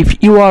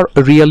 if you are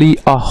really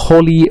a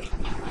holy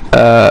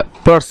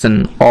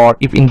person, or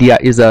if India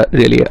is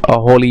really a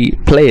holy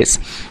place,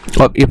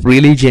 or if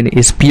religion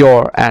is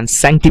pure and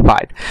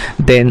sanctified,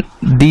 then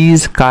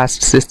these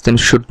caste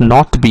systems should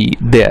not be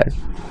there.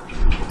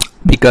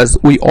 Because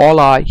we all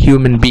are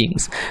human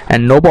beings,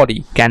 and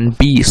nobody can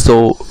be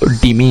so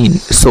demean,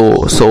 so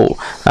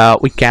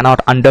we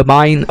cannot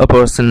undermine a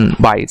person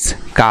by its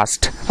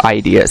caste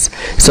ideas.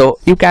 So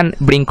you can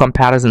bring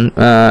comparison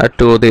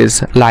to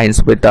these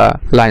lines with the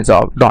lines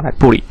of Donat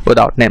Puri,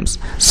 without names.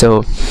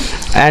 So,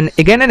 and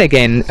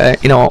again,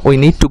 we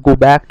need to go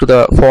back to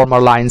the former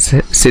lines.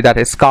 See that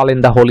a skull in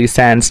the holy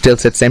sand still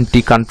its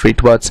empty country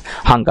towards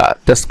hunger.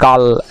 The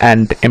skull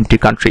and empty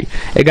country.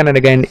 Again and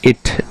again,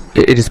 it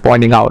is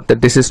pointing out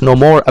that this is no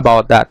more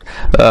about that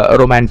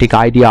romantic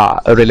idea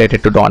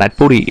related to Donat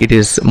Puri. It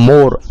is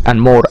more and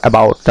more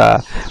about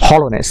the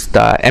hollowness,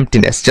 the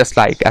emptiness, just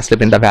like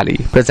Asleep in the Valley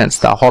presents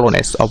the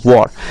hollowness of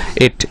war.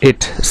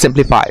 It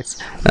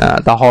simplifies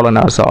the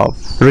hollowness of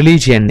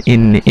religion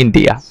in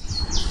India.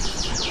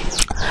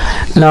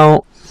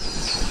 Now,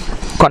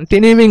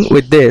 continuing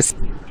with this,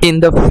 in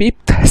the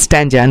fifth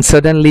stanza, and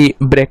suddenly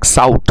breaks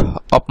out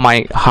of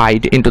my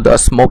hide into the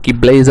smoky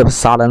blaze of a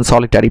sullen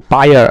solitary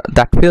pyre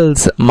that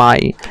fills my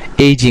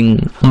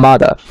aging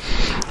mother.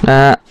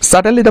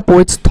 Suddenly the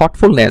poet's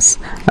thoughtfulness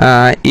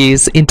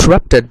is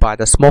interrupted by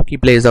the smoky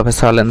blaze of a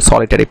sullen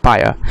solitary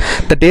pyre.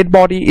 The dead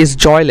body is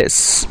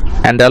joyless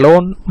and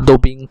alone, though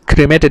being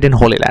cremated in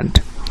Holy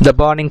Land. The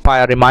burning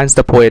pyre reminds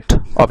the poet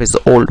of his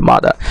old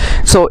mother.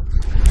 So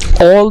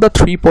all the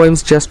three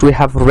poems just we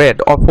have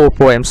read, or four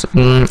poems,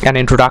 an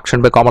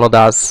introduction by Kamala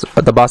Das,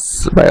 The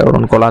Bus by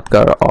Arun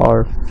Kolatkar,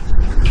 or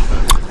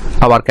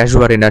Our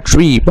Casuar in a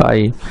Tree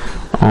by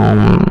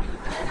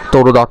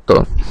Toru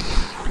Datta.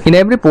 In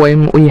every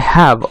poem we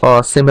have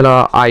a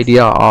similar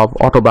idea of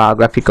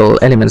autobiographical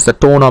elements. The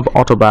tone of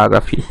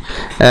autobiography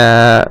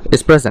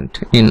is present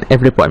in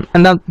every poem.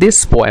 And now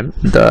this poem,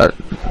 the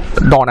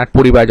Donat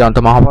Puri by Jayanta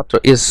Mahapatra,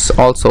 is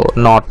also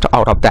not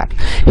out of that.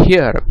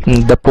 Here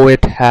the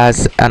poet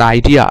has an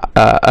idea,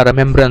 a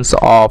remembrance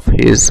of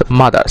his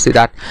mother. See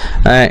that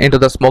into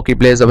the smoky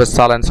blaze of a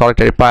sullen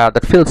solitary pyre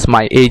that fills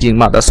my aging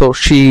mother. So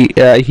he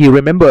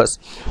remembers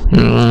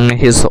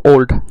his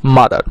old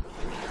mother.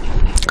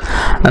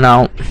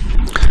 Now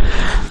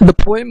the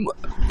poem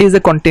is a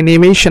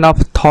continuation of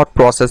thought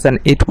process, and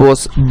it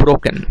was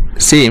broken.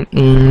 See,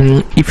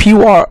 if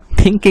you are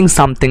thinking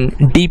something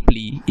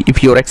deeply,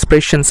 if your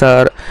expressions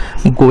are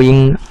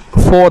going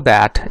for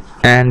that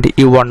and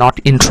you are not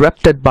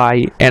interrupted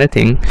by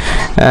anything,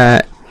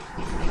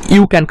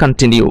 you can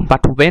continue.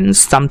 But when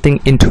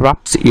something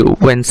interrupts you,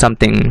 when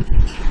something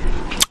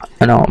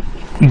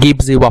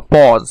gives you a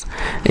pause,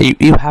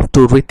 you have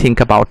to rethink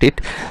about it.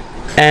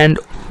 And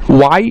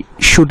why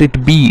should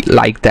it be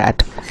like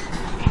that?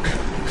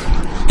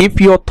 If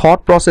your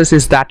thought process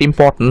is that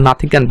important,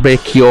 nothing can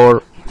break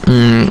your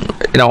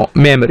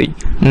memory,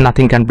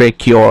 nothing can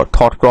break your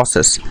thought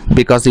process,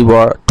 because you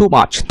were too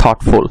much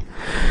thoughtful.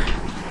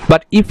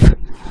 But if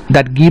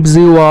that gives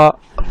you a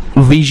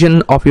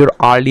vision of your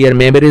earlier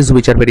memories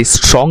which are very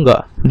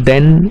stronger,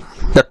 then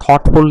the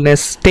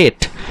thoughtfulness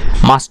state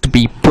must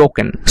be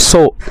broken.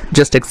 So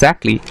just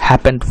exactly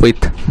happened with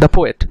the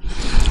poet.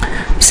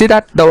 See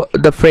that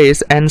the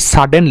phrase "and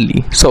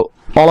suddenly," so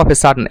all of a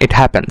sudden it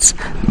happens,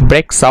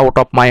 breaks out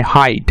of my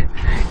hide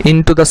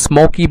into the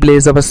smoky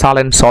blaze of a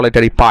sullen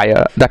solitary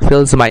pyre that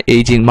fills my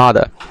aging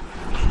mother.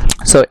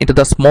 So into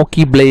the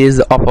smoky blaze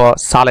of a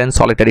sullen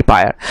solitary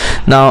pyre.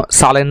 Now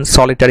sullen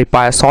solitary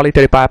pyre,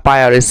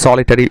 pyre is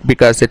solitary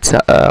because it's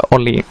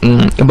only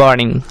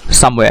burning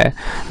somewhere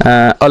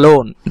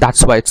alone,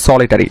 that's why it's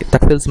solitary.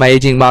 That fills my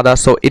aging mother,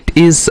 so it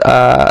is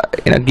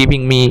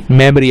giving me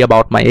memory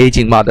about my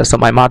aging mother. So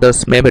my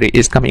mother's memory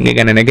is coming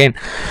again and again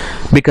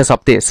because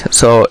of this.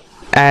 So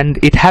and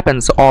it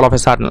happens all of a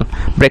sudden,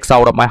 breaks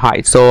out of my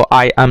hide. So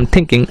I am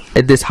thinking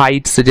this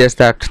hide suggests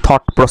that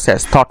thought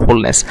process,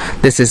 thoughtfulness.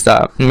 This is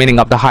the meaning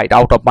of the hide,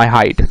 out of my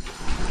hide.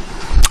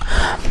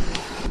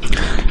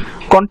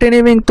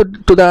 Continuing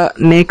to the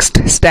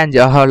next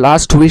stanza, her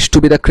last wish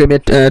to be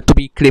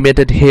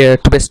cremated here,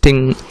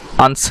 twisting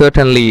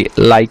uncertainly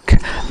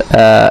like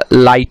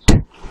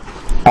light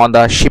on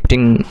the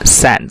shifting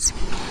sands.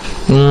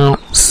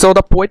 So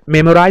the poet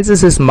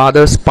memorizes his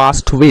mother's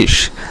past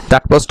wish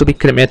that was to be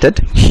cremated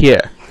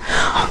here.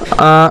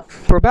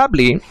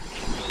 Probably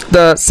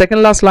the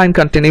second last line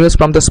continues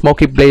from the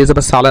smoky blaze of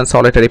a sullen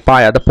solitary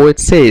pyre. The poet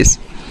says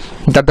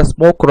that the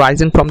smoke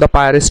rising from the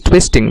pyre is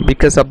twisting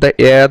because of the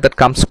air that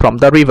comes from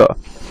the river.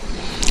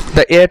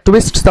 The air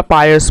twists the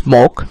pyre's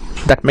smoke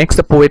that makes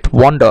the poet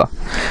wonder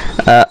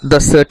the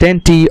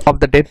certainty of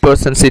the dead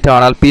person's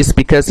eternal peace,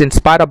 because in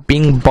spite of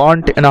being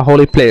burnt in a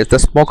holy place, the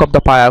smoke of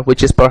the pyre,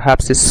 which is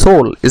perhaps his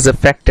soul, is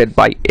affected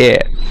by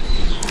air.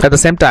 At the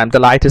same time, the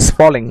light is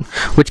falling,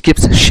 which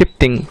keeps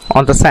shifting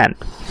on the sand.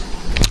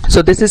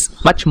 So this is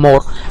much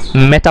more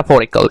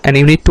metaphorical, and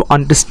you need to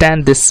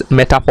understand this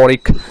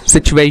metaphoric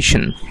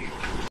situation.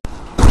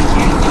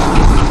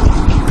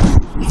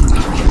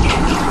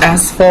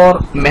 As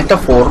for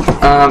metaphor,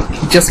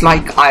 just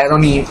like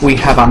irony we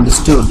have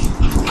understood,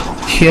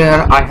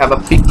 here I have a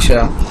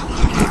picture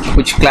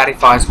which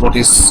clarifies what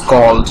is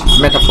called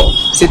metaphor.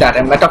 See that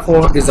a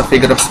metaphor is a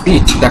figure of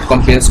speech that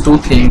compares two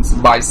things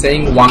by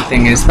saying one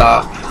thing is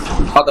the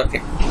other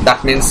thing.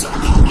 That means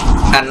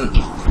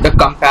the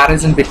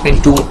comparison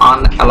between two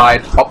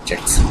unallied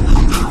objects.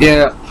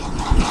 Here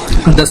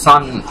the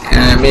sun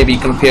may be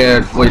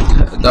compared with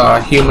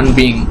the human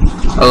being,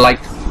 like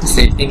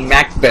say in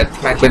Macbeth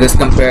is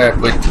compared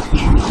with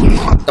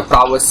the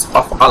prowess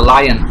of a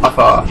lion, of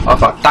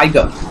a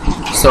tiger.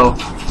 So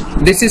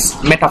this is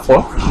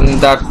metaphor,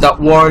 that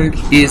the world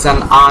is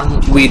an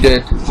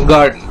unweeded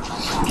garden.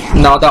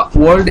 Now the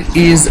world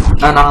is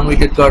an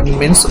unweeded garden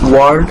means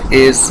world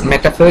is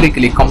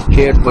metaphorically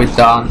compared with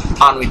the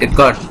unweeded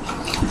garden.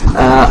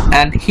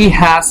 And he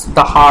has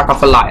the heart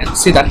of a lion.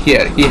 See that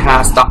here, he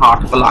has the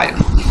heart of a lion.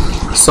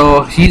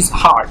 So his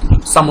heart,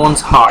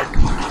 someone's heart,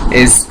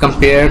 is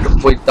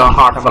compared with the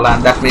heart of a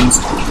lion. That means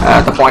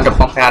the point of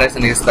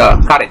comparison is the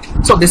courage.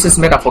 So this is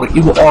metaphor.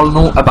 You all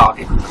know about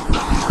it.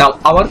 Now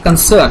our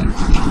concern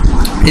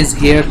is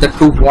here that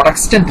to what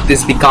extent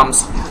this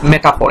becomes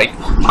metaphoric.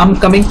 I'm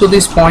coming to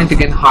this point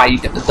again,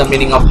 hide, the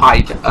meaning of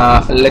hide.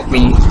 Let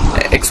me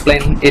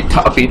explain it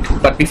a bit,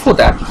 but before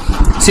that,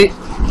 see,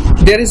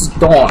 there is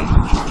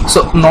dawn.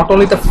 So not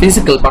only the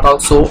physical but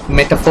also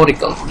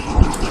metaphorical.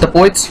 The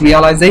poet's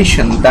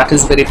realization that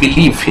his very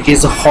belief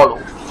is hollow,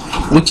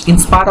 which in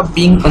spite of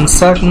being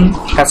uncertain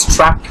has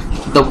trapped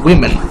the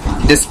women,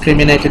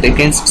 discriminated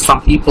against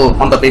some people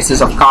on the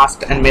basis of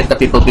caste, and made the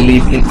people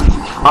believe in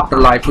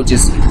afterlife which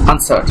is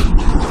uncertain.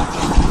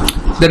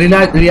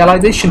 The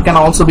realization can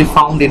also be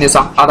found in his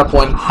other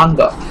poem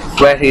Hunger,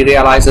 where he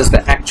realizes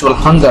the actual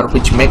hunger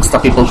which makes the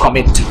people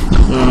commit.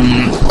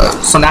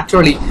 So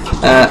naturally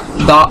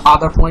the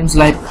other poems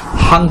like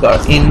Hunger,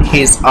 in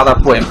his other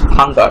poem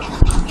Hunger,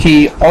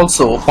 he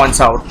also points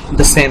out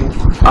the same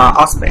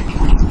aspect.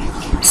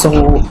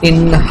 So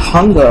in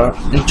Hunger,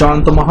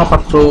 Jayanta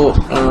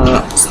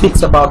Mahapatra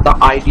speaks about the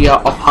idea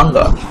of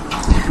hunger,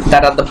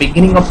 that at the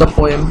beginning of the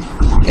poem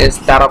is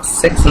that of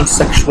sex and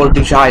sexual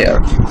desire,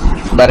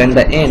 but in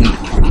the end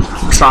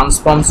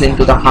transforms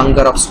into the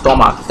hunger of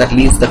stomach that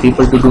leads the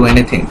people to do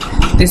anything.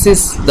 This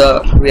is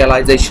the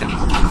realization.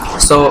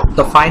 So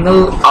the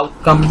final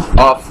outcome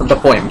of the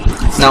poem.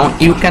 Now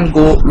you can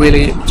go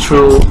really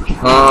through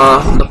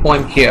the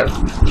poem here,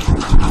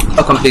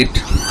 a complete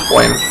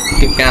poem.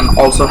 You can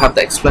also have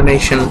the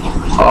explanation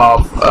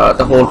of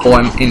the whole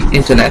poem in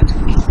internet,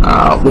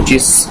 which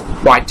is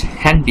quite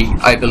handy,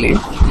 I believe.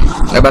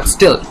 But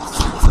still,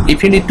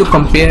 if you need to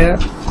compare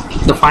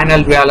the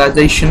final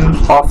realization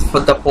of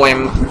the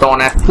poem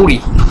Dawn at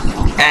Puri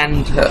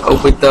and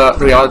with the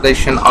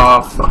realization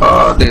of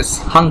this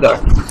Hunger,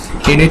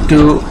 you need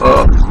to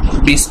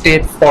be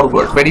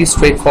straightforward, very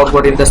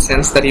straightforward, in the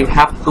sense that you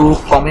have to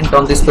comment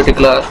on this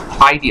particular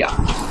idea,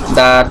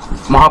 that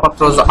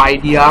Mahapatra's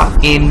idea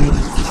in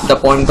the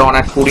poem Dawn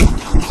at Puri,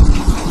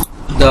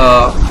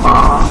 the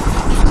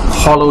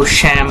hollow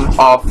sham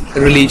of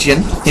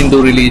religion,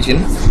 Hindu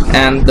religion,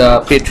 and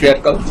the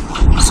patriarchal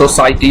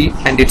society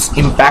and its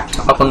impact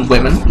upon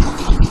women.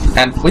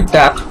 And with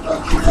that,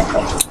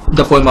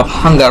 the poem of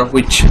Hunger,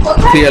 which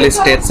clearly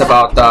states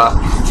about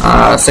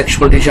the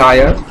sexual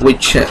desire,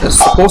 which is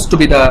supposed to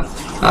be the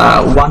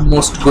one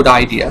most good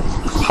idea.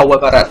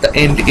 However, at the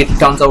end it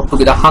turns out to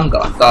be the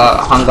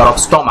hunger of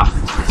stomach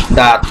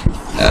that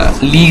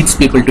leads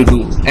people to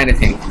do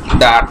anything,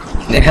 that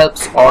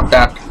helps or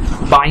that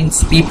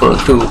binds people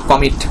to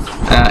commit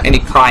any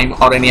crime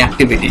or any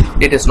activity.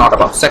 It is not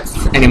about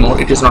sex anymore,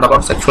 it is not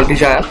about sexual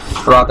desire,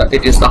 rather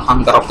it is the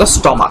hunger of the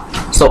stomach.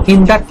 So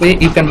in that way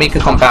you can make a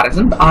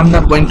comparison, but I'm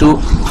not going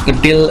to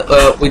deal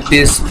with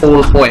this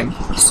whole poem.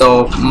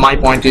 So my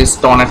point is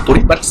Dawn at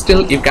Puri, but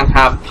still you can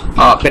have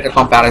a better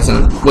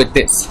comparison with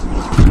this.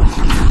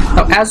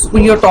 Now, as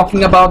we are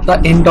talking about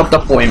the end of the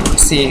poem,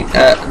 see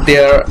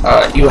there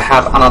you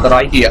have another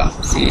idea.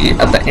 See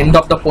at the end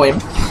of the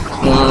poem,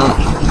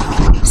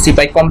 see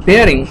by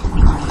comparing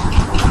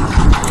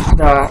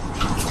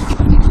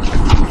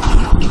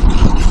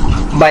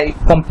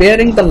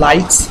the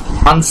light's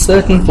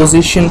uncertain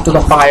position to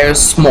the fire's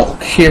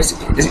smoke. Here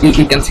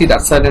you can see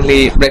that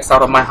suddenly breaks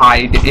out of my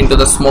hide into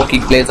the smoky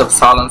blaze of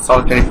sullen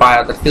solitary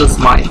fire that fills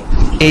my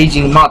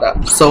aging mother.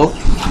 So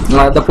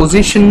the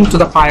position to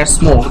the fire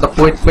smoke, the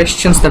poet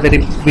questions the very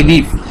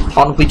belief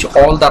on which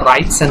all the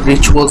rites and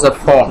rituals are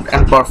formed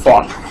and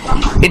performed.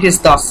 It is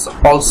thus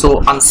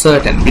also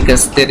uncertain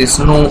because there is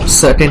no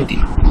certainty.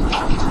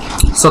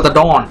 So the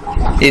dawn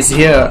is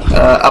here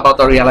about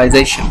the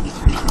realization.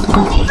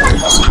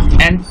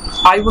 And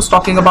I was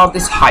talking about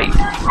this height.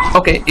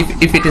 Okay,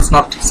 if it is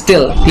not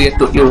still clear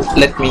to you,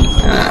 let me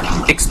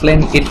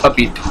explain it a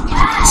bit.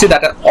 See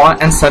that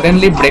and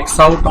suddenly breaks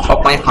out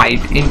of my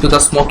hide into the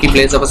smoky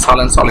blaze of a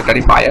sullen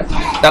solitary fire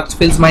that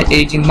fills my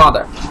aging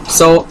mother.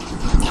 So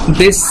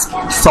this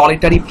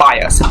solitary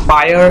fire, so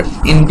fire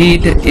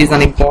indeed is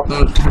an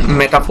important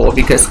metaphor,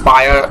 because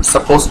fire is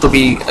supposed to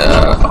be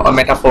a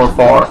metaphor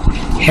for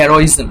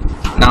heroism.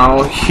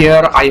 Now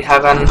here I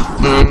have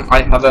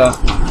a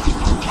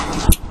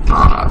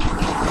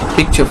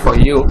picture for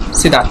you.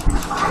 See that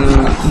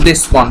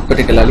this one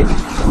particularly,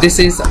 this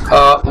is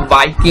a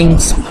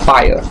Viking's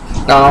fire.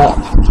 Now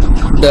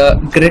the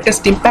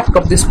greatest impact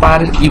of this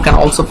fire you can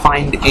also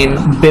find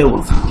in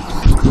Beowulf,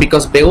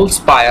 because Beowulf's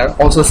fire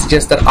also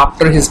suggests that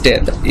after his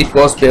death, it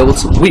was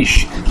Beowulf's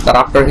wish that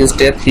after his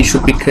death he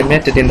should be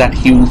cremated in that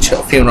huge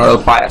funeral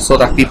fire, so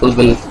that people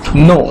will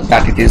know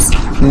that it is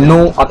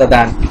no other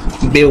than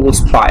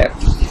Beowulf's fire.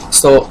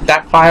 So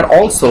that fire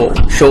also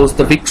shows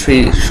the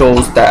victory,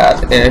 shows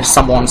that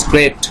someone's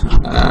great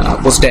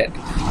was dead.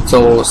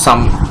 So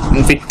some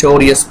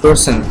victorious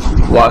person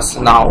was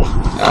now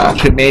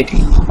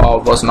cremating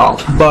or was now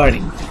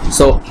burning.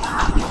 So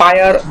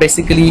fire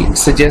basically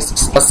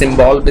suggests a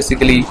symbol,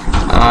 basically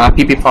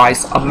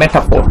typifies a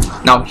metaphor.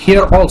 Now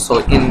here also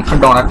in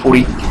Dawn at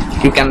Puri,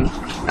 you can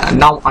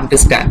now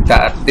understand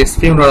that this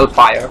funeral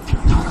fire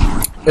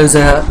is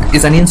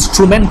an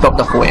instrument of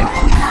the poem.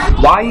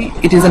 Why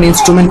it is an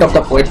instrument of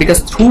the poet? Because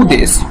through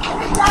this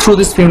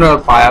funeral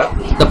fire,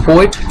 the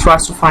poet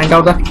tries to find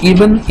out that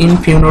even in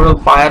funeral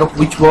fire,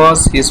 which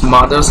was his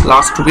mother's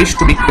last wish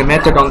to be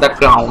cremated on that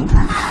ground,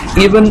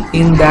 even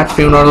in that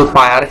funeral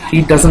fire,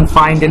 he doesn't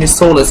find any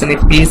solace, any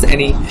peace,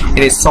 any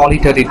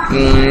solitary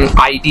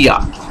idea.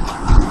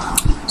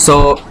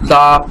 So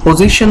the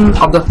position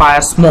of the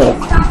fire smoke,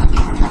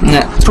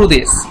 through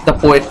this the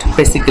poet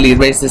basically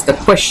raises the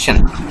question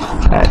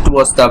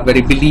towards the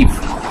very belief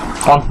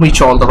on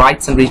which all the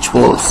rites and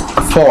rituals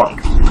are formed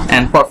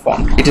and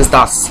performed. It is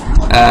thus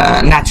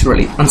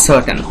naturally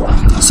uncertain.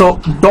 So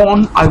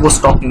dawn, I was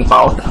talking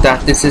about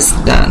that this is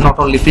not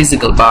only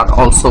physical but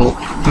also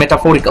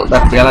metaphorical,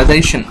 that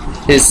realization,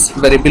 his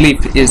very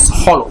belief is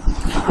hollow,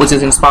 which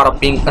is in spite of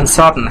being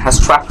uncertain, has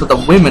trapped the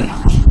women,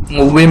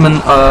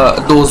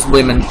 those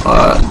women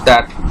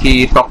that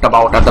he talked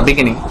about at the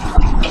beginning.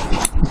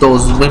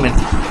 Those women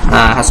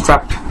has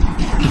trapped,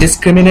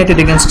 discriminated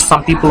against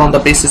some people on the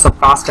basis of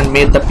caste, and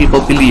made the people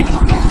believe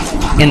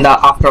in the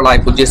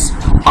afterlife, which is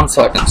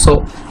uncertain. So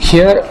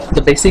here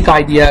the basic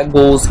idea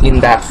goes in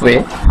that way,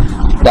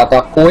 that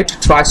the poet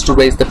tries to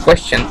raise the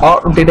question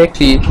or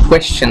directly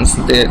questions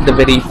the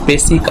very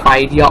basic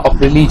idea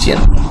of religion,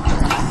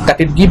 that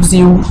it gives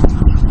you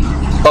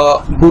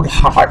a good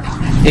heart,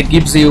 it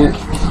gives you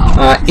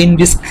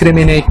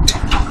indiscriminate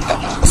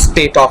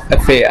state of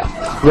affair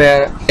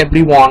where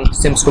everyone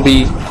seems to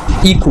be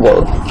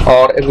equal,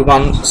 or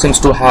everyone seems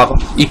to have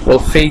equal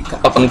faith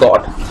upon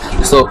God.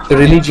 So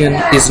religion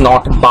is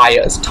not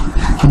biased.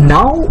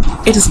 Now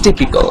it is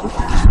typical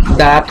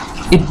that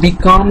it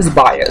becomes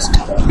biased,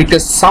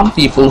 because some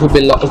people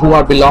who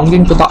are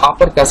belonging to the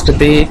upper caste,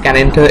 they can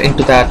enter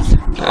into that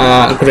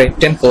great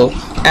temple,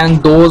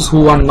 and those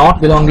who are not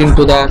belonging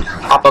to the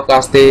upper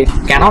caste, they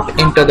cannot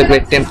enter the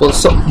great temple.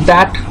 So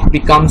that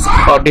becomes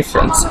a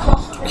difference.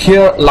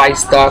 Here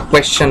lies the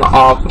question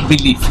of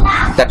belief,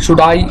 that should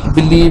I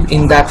believe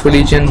in that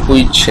religion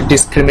which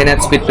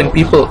discriminates between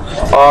people,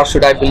 or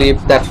should I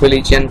believe that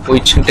religion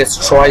which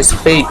destroys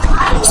faith?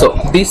 So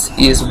this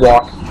is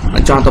what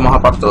Jayanta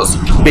Mahapatra's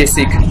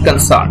basic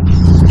concern.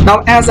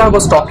 Now, as I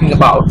was talking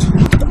about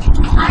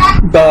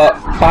the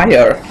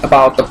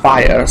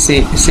fire,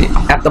 see,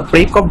 at the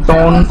break of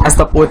dawn, as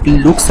the poet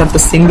looks at the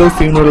single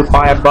funeral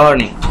pyre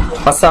burning,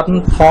 a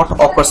sudden thought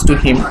occurs to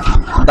him,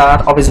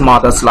 that of his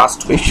mother's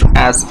last wish,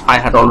 as I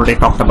had already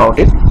talked about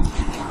it.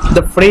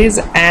 The phrase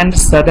 "and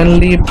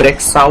suddenly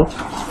breaks out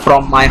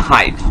from my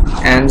hide,"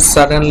 and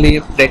suddenly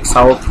breaks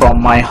out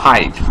from my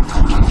hide,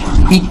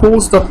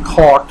 echoes the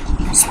thought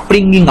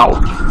springing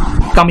out,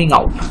 coming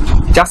out,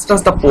 just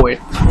as the poet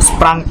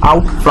sprang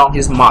out from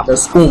his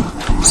mother's womb.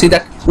 See,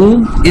 that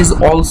womb is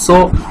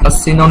also a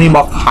synonym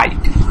of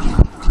hide.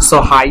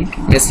 So hide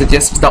may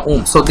suggest the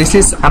womb. So this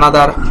is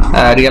another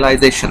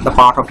realization, the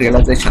part of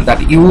realization,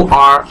 that you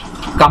are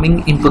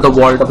coming into the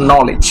world of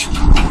knowledge.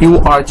 You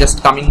are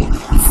just coming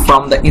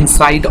from the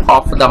inside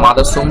of the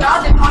mother's womb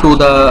to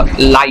the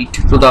light,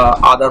 to the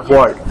other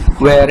world,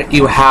 where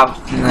you have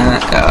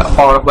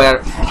or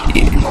where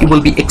you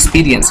will be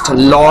experienced. A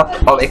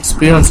lot of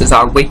experiences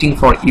are waiting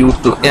for you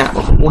to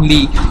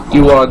only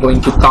you are going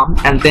to come,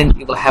 and then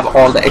you will have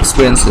all the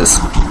experiences.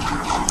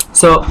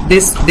 So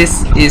this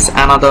is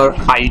another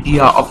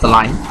idea of the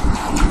line.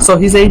 So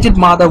his aged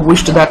mother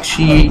wished that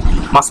she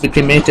must be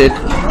cremated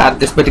at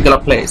this particular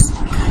place.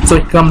 So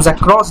it comes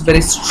across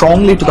very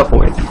strongly to the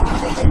poet.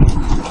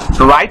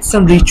 Rites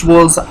and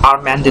rituals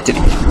are mandatory.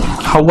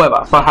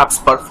 However, perhaps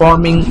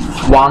performing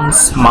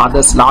one's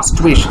mother's last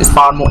wish is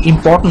far more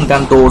important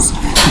than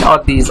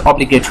these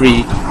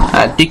obligatory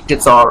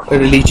dictates or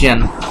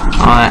religion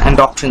and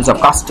doctrines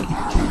of custom.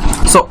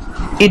 So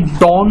it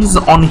dawns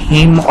on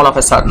him all of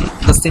a sudden.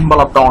 The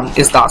symbol of dawn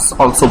is thus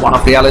also one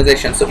of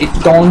realization. So it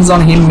dawns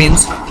on him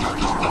means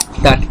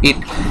that it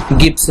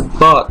gives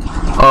birth,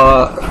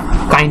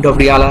 kind of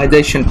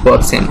realization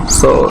towards him.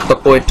 So the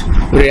poet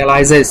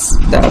realizes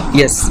that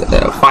yes,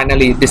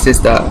 finally this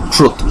is the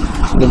truth.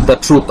 The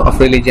truth of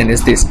religion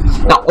is this.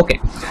 Now, okay,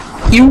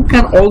 you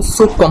can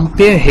also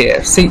compare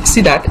here. See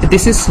that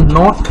this is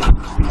not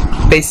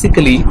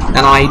basically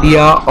an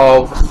idea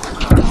of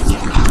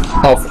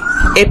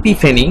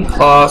epiphany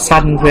or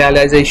sudden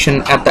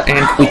realization at the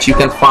end, which you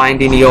can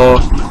find in your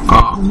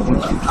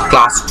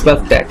class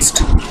 12 text,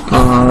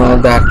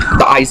 that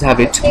the eyes have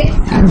it,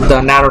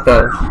 the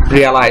narrator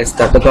realized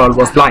that the girl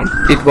was blind.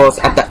 It was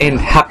at the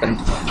end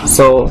happened,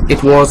 so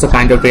it was a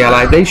kind of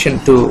realization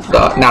to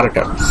the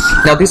narrator.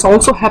 Now this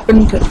also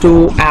happened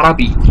to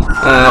Arabi,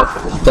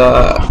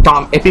 the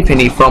term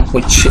epiphany from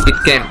which it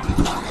came.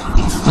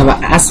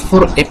 As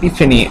for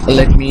epiphany,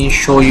 let me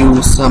show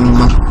you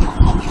some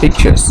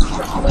pictures.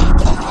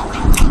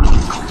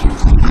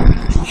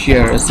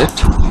 Here is it.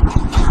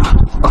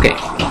 Okay,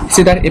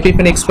 see that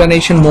epiphany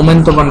explanation,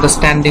 moment of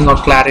understanding or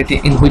clarity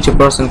in which a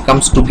person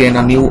comes to gain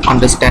a new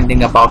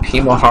understanding about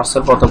him or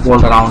herself or the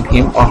world around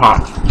him or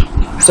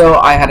her. So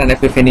I had an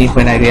epiphany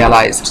when I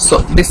realized. So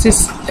this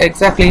is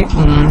exactly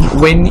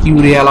when you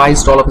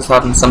realized all of a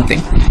sudden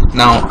something.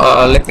 Now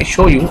let me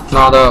show you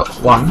another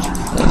one.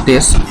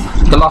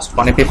 The last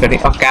one, epiphany,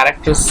 a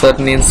character's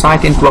certain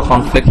insight into a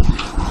conflict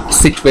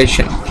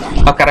situation,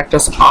 a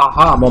character's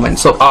aha moment.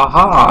 So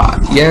aha,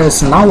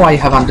 yes, now I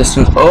have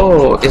understood.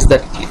 Oh, is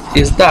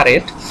that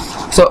it?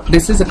 So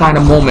this is a kind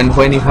of moment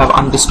when you have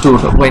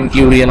understood, when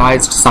you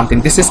realized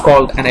something. This is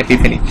called an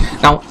epiphany.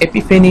 Now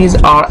epiphanies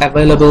are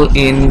available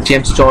in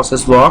James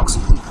Joyce's works,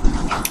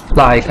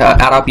 like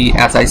Arabi,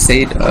 as I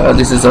said.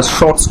 This is a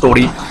short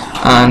story,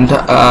 and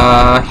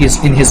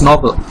he's in his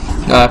novel,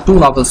 two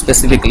novels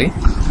specifically.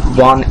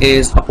 One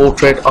is a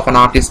portrait of an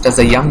artist as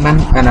a young man,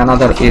 and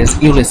another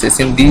is Ulysses.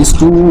 In these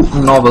two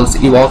novels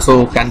you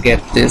also can get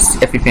this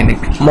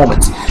epiphanic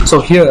moments.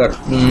 So here,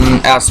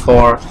 as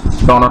for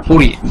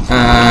Puri,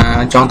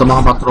 Jayanta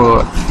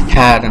Mahapatra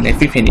had an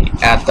epiphany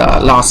at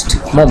the last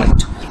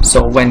moment.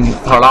 So when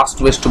her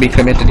last wish to be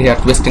cremated here,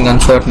 twisting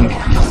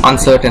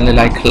uncertainly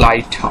like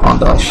light on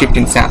the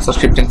shifting sands. So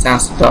shifting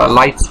sands, the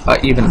lights are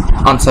even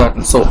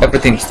uncertain, so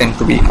everything seemed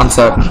to be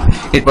uncertain.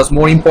 It was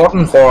more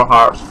important for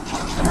her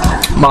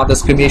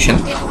mother's cremation.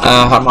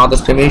 Her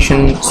mother's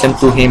cremation seemed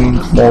to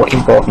him more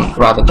important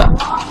rather than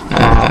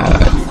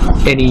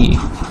any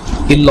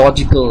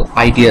illogical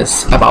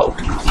ideas about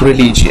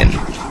religion.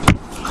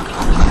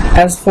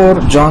 As for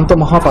Jayanta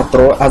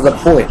Mahapatra as a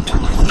poet,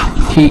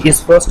 he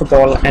is first of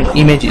all an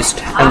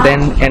imagist, and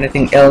then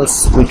anything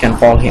else we can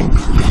call him.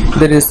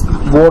 There is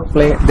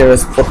wordplay, there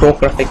is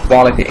photographic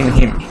quality in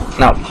him.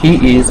 Now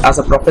he is, as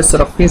a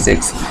professor of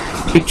physics,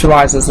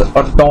 picturizes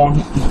a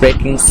dawn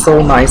breaking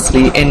so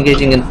nicely,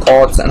 engaging in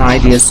thoughts and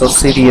ideas so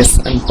serious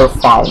and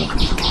profound.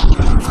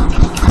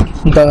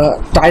 The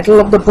title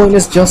of the poem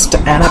is just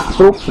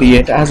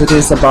inappropriate, as it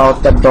is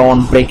about the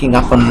dawn breaking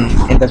up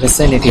in the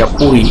vicinity of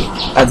Puri,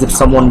 as if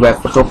someone were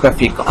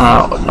photographing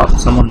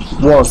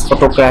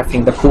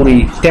the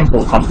Puri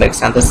temple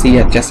complex and the sea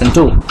adjacent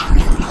to.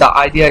 The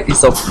idea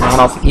is of one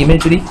of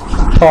imagery,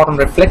 thought and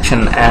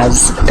reflection,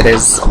 as it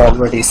is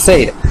already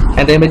said,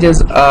 and the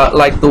images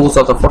like those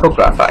of the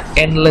photographer.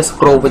 Endless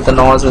crow with the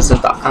noises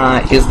is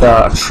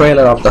the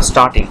trailer of the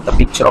starting, the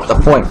picture of the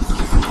poem.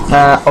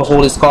 A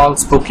whole is called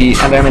spooky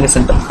and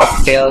reminiscent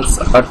of tales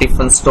a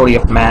different story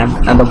of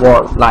man and the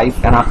world,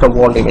 life and after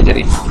world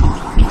imagery.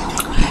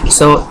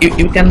 So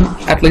you can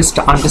at least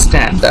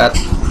understand that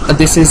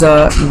this is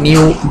a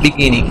new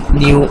beginning,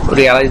 new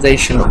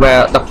realization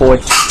where the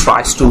poet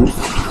tries to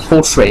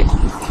portray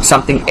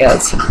something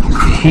else.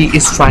 He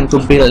is trying to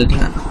build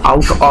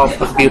out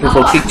of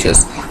beautiful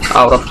pictures,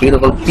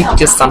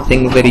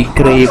 something very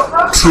grave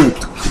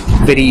truth,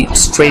 very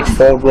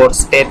straightforward,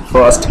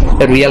 steadfast,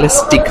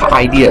 realistic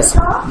ideas,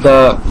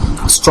 the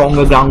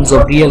stronger grounds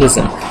of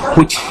realism,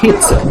 which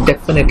hits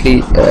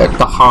definitely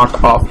the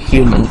heart of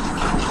human.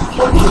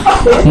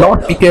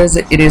 Not because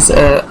it is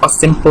a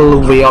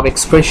simple way of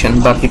expression,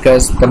 but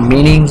because the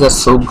meanings are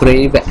so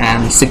grave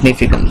and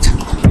significant.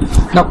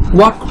 Now,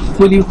 what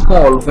will you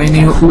call when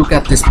you look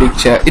at this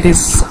picture? It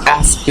is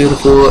as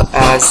beautiful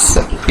as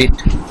it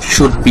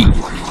should be.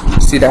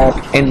 See that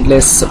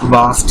endless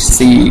vast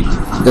sea,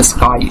 the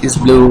sky is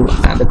blue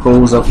and the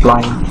crows are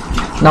flying.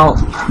 Now,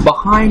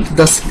 behind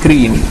the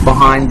screen,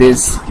 behind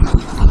this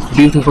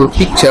beautiful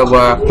picture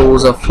where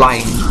crows are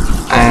flying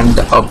and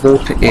a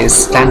boat is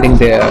standing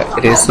there,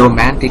 it is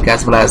romantic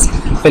as well as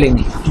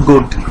feeling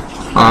good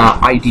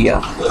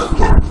idea.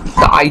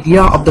 The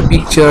idea of the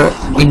picture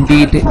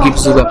indeed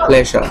gives you a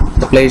pleasure,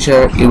 the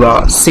pleasure you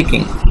are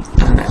seeking,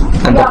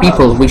 and the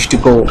people wish to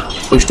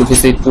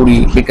visit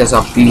Puri because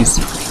of these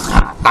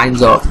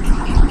kinds of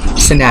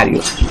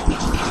scenarios.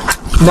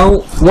 Now,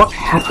 what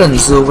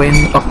happens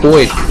when a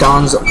poet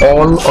turns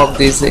all of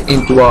this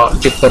into a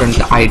different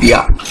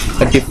idea,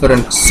 a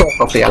different sort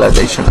of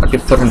realization, a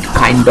different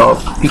kind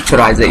of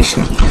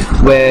picturization,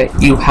 where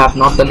you have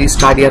not the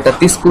least idea that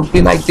this could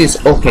be like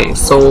this? Okay,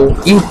 so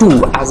you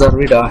too as a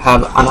reader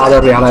have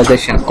another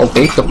realization.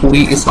 Okay, the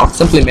Puri is not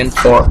simply meant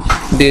for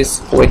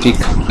this poetic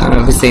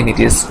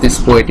vicinities, this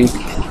poetic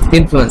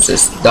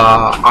influences. The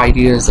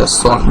ideas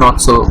are not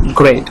so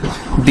great.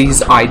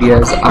 These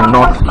ideas are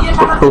not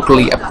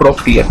totally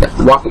appropriate.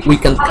 What we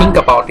can think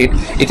about it,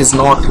 it is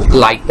not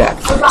like that.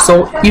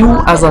 So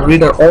you as a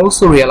reader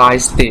also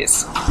realize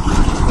this.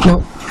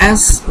 Now,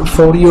 as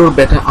for your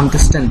better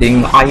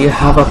understanding, I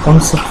have a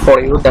concept for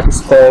you that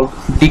is called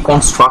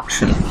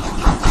deconstruction.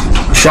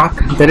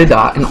 Jacques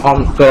Derrida in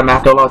On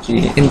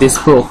Grammatology in this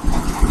book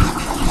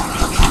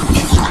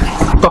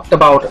talked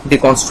about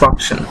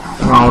deconstruction.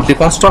 Now,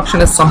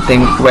 deconstruction is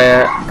something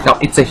where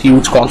it's a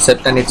huge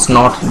concept and it's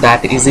not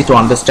that easy to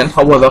understand.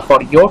 However,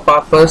 for your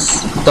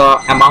purpose, the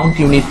amount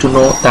you need to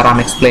know that I'm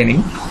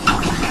explaining,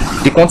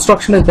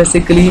 deconstruction is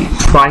basically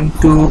trying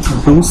to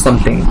do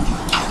something.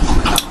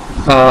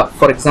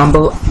 For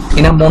example,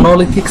 in a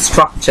monolithic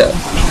structure,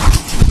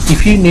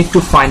 if you need to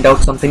find out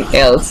something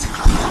else,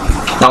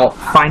 now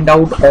find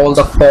out all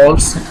the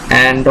faults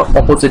and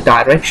opposite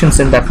directions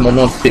in that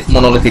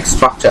monolithic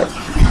structure.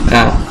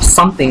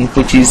 Something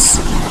which is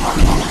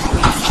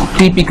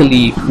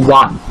typically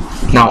one.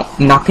 Now,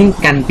 nothing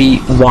can be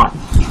one.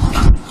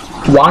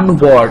 One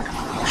word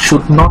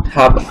should not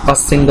have a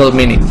single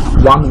meaning.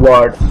 One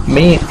word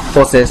may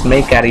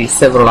carry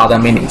several other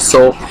meanings.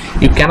 So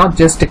you cannot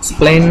just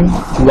explain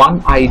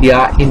one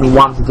idea in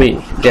one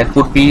way. There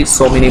could be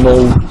so many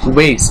more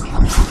ways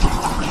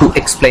to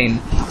explain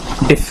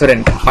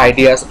different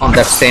ideas on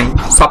that same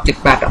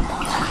subject matter.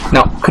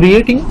 Now,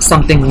 creating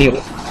something new.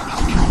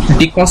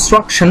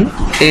 Deconstruction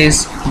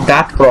is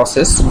that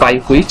process by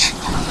which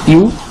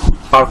you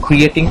are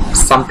creating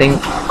something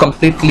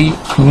completely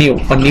new,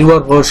 a newer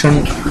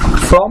version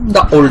from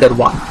the older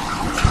one.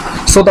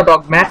 So the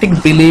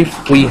dogmatic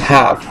belief we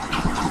have,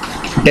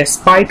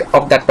 despite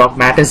of that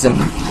dogmatism,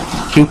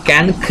 you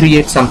can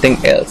create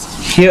something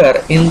else.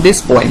 Here in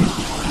this poem,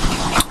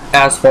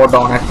 as for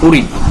Dawn at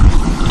Puri,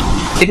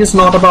 it is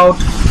not about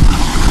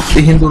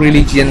the Hindu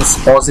religion's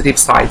positive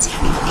sides.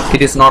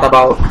 It is not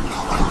about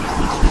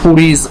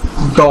Puri's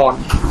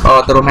dawn,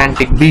 the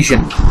romantic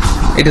vision.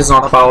 It is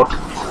not about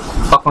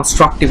a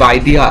constructive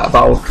idea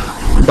about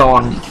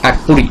dawn at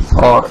Puri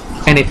or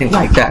anything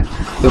like that.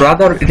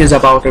 Rather, it is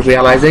about a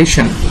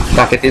realization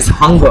that it is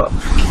hunger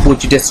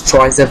which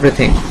destroys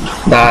everything,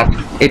 that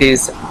it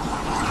is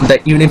the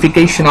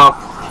unification of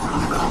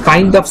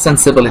kind of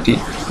sensibility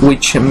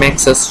which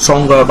makes us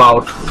stronger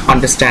about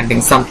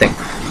understanding something.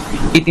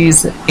 It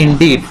is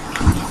indeed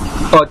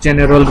a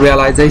general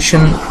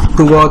realization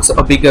towards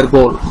a bigger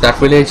goal, that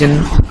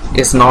religion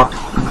is not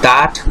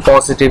that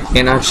positive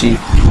energy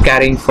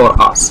carrying for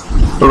us.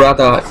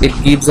 Rather, it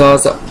gives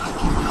us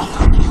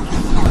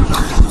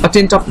a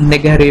tint of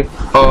negative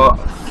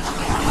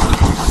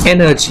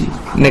energy,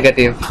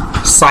 negative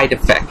side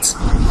effects.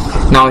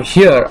 Now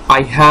here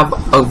I have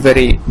a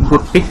very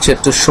good picture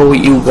to show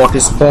you what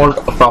is called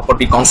a proper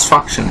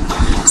deconstruction.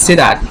 See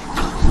that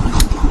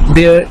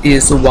there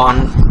is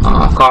one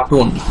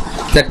cartoon,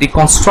 the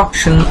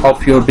deconstruction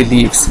of your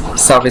beliefs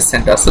service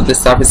center. So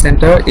this service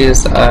center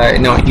is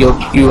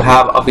you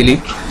have a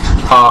belief,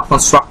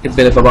 constructive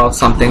belief about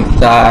something,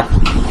 that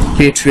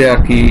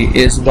patriarchy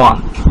is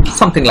one,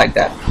 something like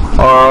that,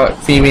 or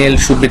female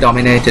should be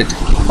dominated,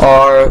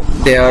 or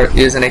there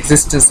is an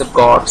existence of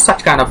God,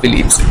 such kind of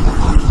beliefs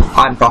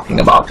I'm talking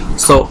about.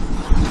 So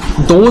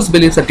those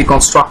beliefs are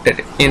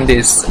deconstructed in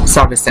this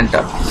service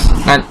center.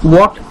 And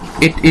what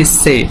it is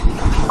said,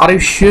 are you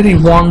sure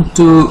you want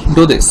to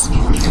do this?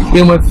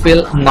 You may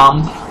feel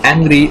numb,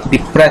 angry,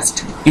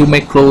 depressed. You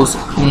may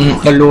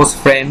lose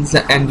friends,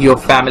 and your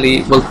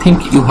family will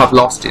think you have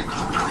lost it.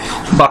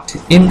 But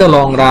in the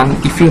long run,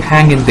 if you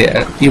hang in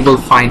there, you will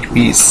find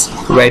peace.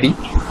 Ready?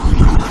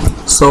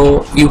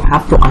 So you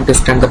have to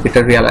understand the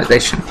bitter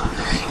realization.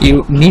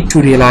 You need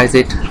to realize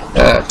it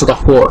to the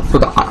core, to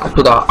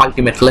the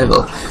ultimate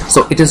level.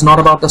 So it is not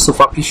about the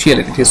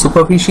superficiality.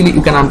 Superficially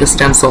you can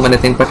understand so many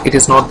things, but it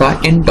is not the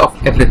end of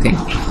everything.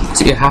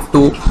 So you have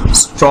to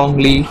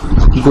strongly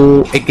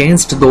go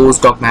against those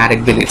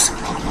dogmatic beliefs,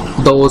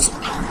 those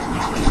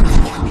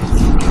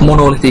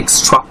monolithic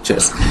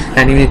structures,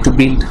 and you need to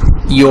build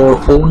your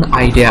own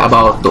idea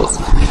about those.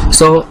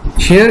 So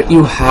here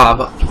you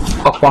have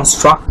a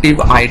constructive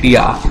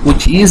idea,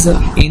 which is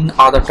in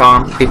other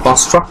term a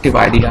constructive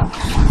idea.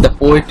 The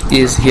poet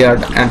is here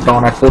and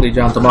down at Puri,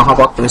 Jayanta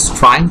Mahapatra is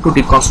trying to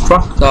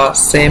deconstruct the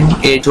same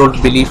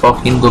age-old belief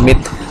of Hindu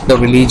myth, the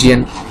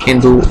religion,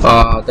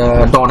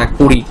 the dawn at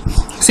Puri.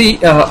 See,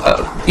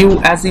 you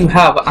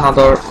have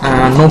another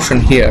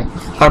notion here.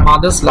 Her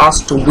mother's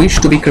last wish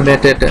to be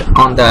cremated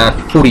on the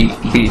Puri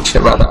beach,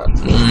 rather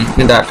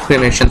in that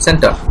cremation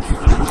center.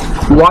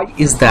 Why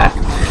is that?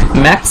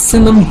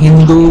 Maximum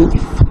Hindus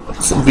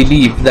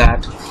believe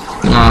that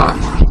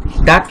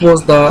that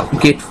was the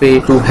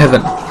gateway to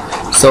heaven.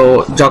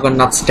 So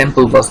Jagannath's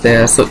temple was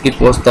there, so it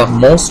was the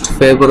most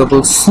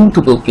favorable,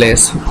 suitable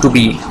place to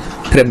be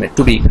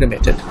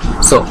cremated.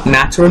 So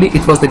naturally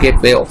it was the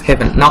gateway of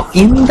heaven. Now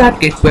in that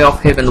gateway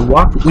of heaven,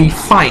 what we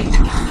find?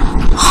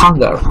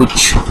 Hunger,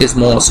 which is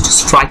most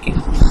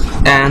striking,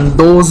 and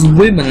those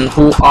women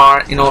who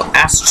are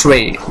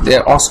astray,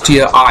 their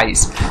austere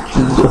eyes,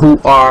 who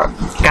are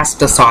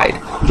cast aside,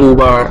 who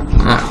were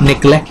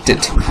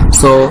neglected.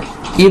 So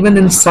even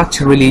in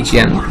such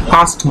religion,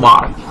 caste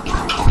mark,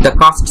 the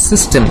caste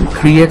system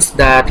creates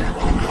that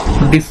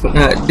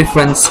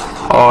difference,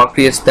 or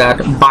creates that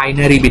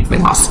binary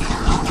between us.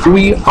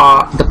 We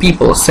are the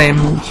people,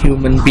 same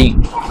human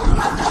being.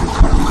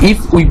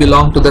 If we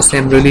belong to the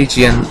same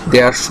religion,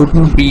 there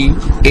shouldn't be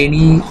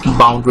any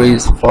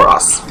boundaries for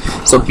us.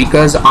 So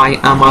because I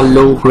am a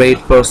low grade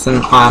person,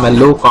 I am a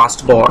low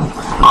caste born,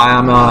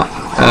 I'm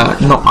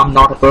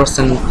not a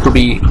person to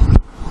be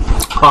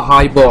a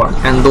high born,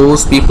 and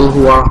those people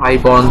who are high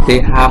born, they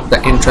have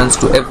the entrance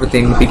to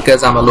everything.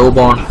 Because I'm a low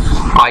born,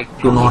 I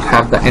do not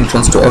have the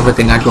entrance to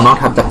everything. I do not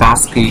have the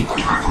passkey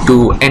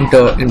to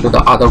enter into the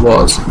other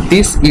worlds.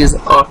 This is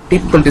a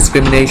typical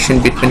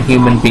discrimination between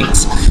human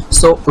beings.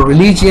 So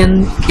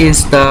religion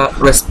is the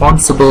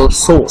responsible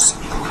source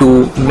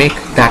to make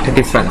that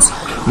difference.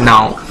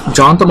 Now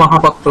Jayanta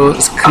Mahapatra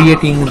is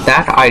creating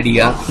that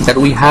idea that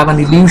we have an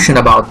illusion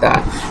about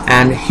that,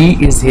 and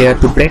he is here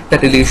to break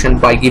that illusion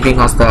by giving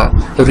us the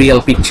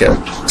real picture.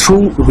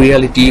 Through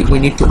reality, we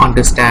need to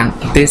understand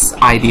this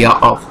idea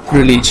of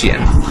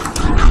religion.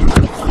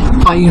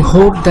 I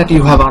hope that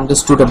you have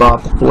understood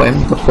about the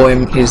poem. The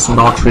poem is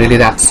not really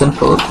that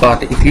simple,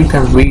 but if you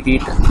can read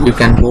it, you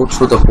can go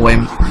through the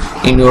poem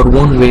in your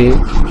own way.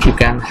 You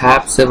can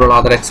have several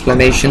other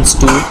explanations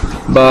too,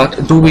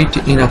 but do it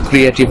in a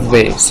creative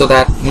way, so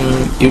that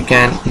you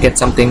can get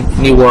something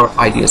newer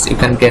ideas, you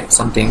can get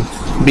something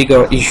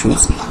bigger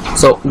issues.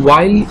 So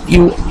while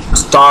you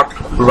start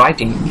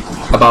writing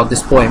about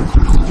this poem,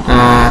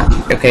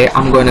 okay,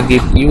 I'm going to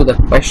give you the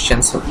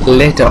questions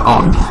later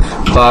on,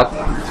 but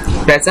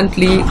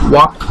presently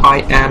what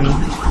I am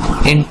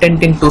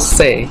intending to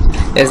say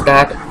is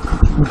that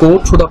go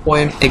through the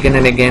poem again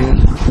and again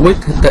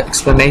with the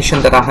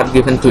explanation that I have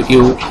given to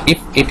you.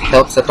 If it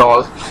helps at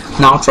all,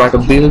 now try to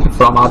build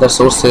from other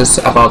sources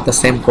about the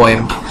same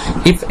poem.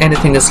 If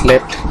anything is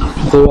left,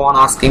 go on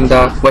asking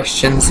the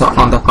questions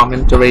on the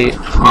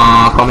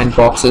comment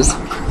boxes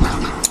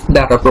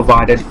that are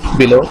provided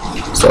below.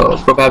 So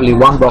probably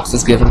one box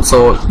is given,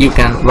 so you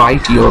can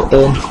write your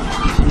own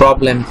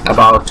problem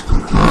about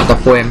the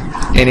poem,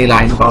 any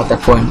line about the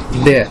poem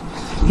there.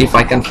 If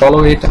I can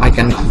follow it, I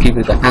can give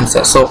you the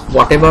answer. So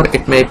whatever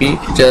it may be,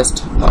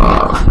 just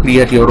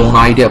create your own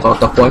idea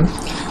about the poem,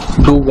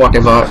 do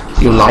whatever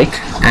you like,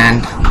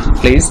 and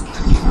please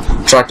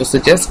try to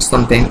suggest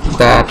something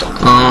that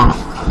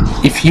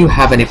if you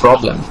have any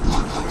problem,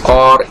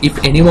 or if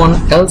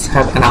anyone else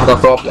have another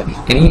problem,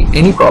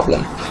 any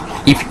problem,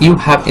 if you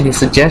have any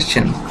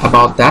suggestion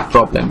about that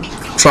problem,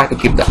 try to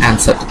give the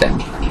answer to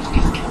them.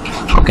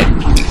 Okay,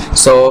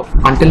 so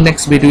until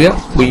next video,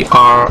 we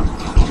are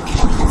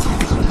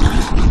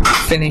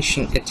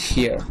finishing it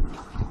here.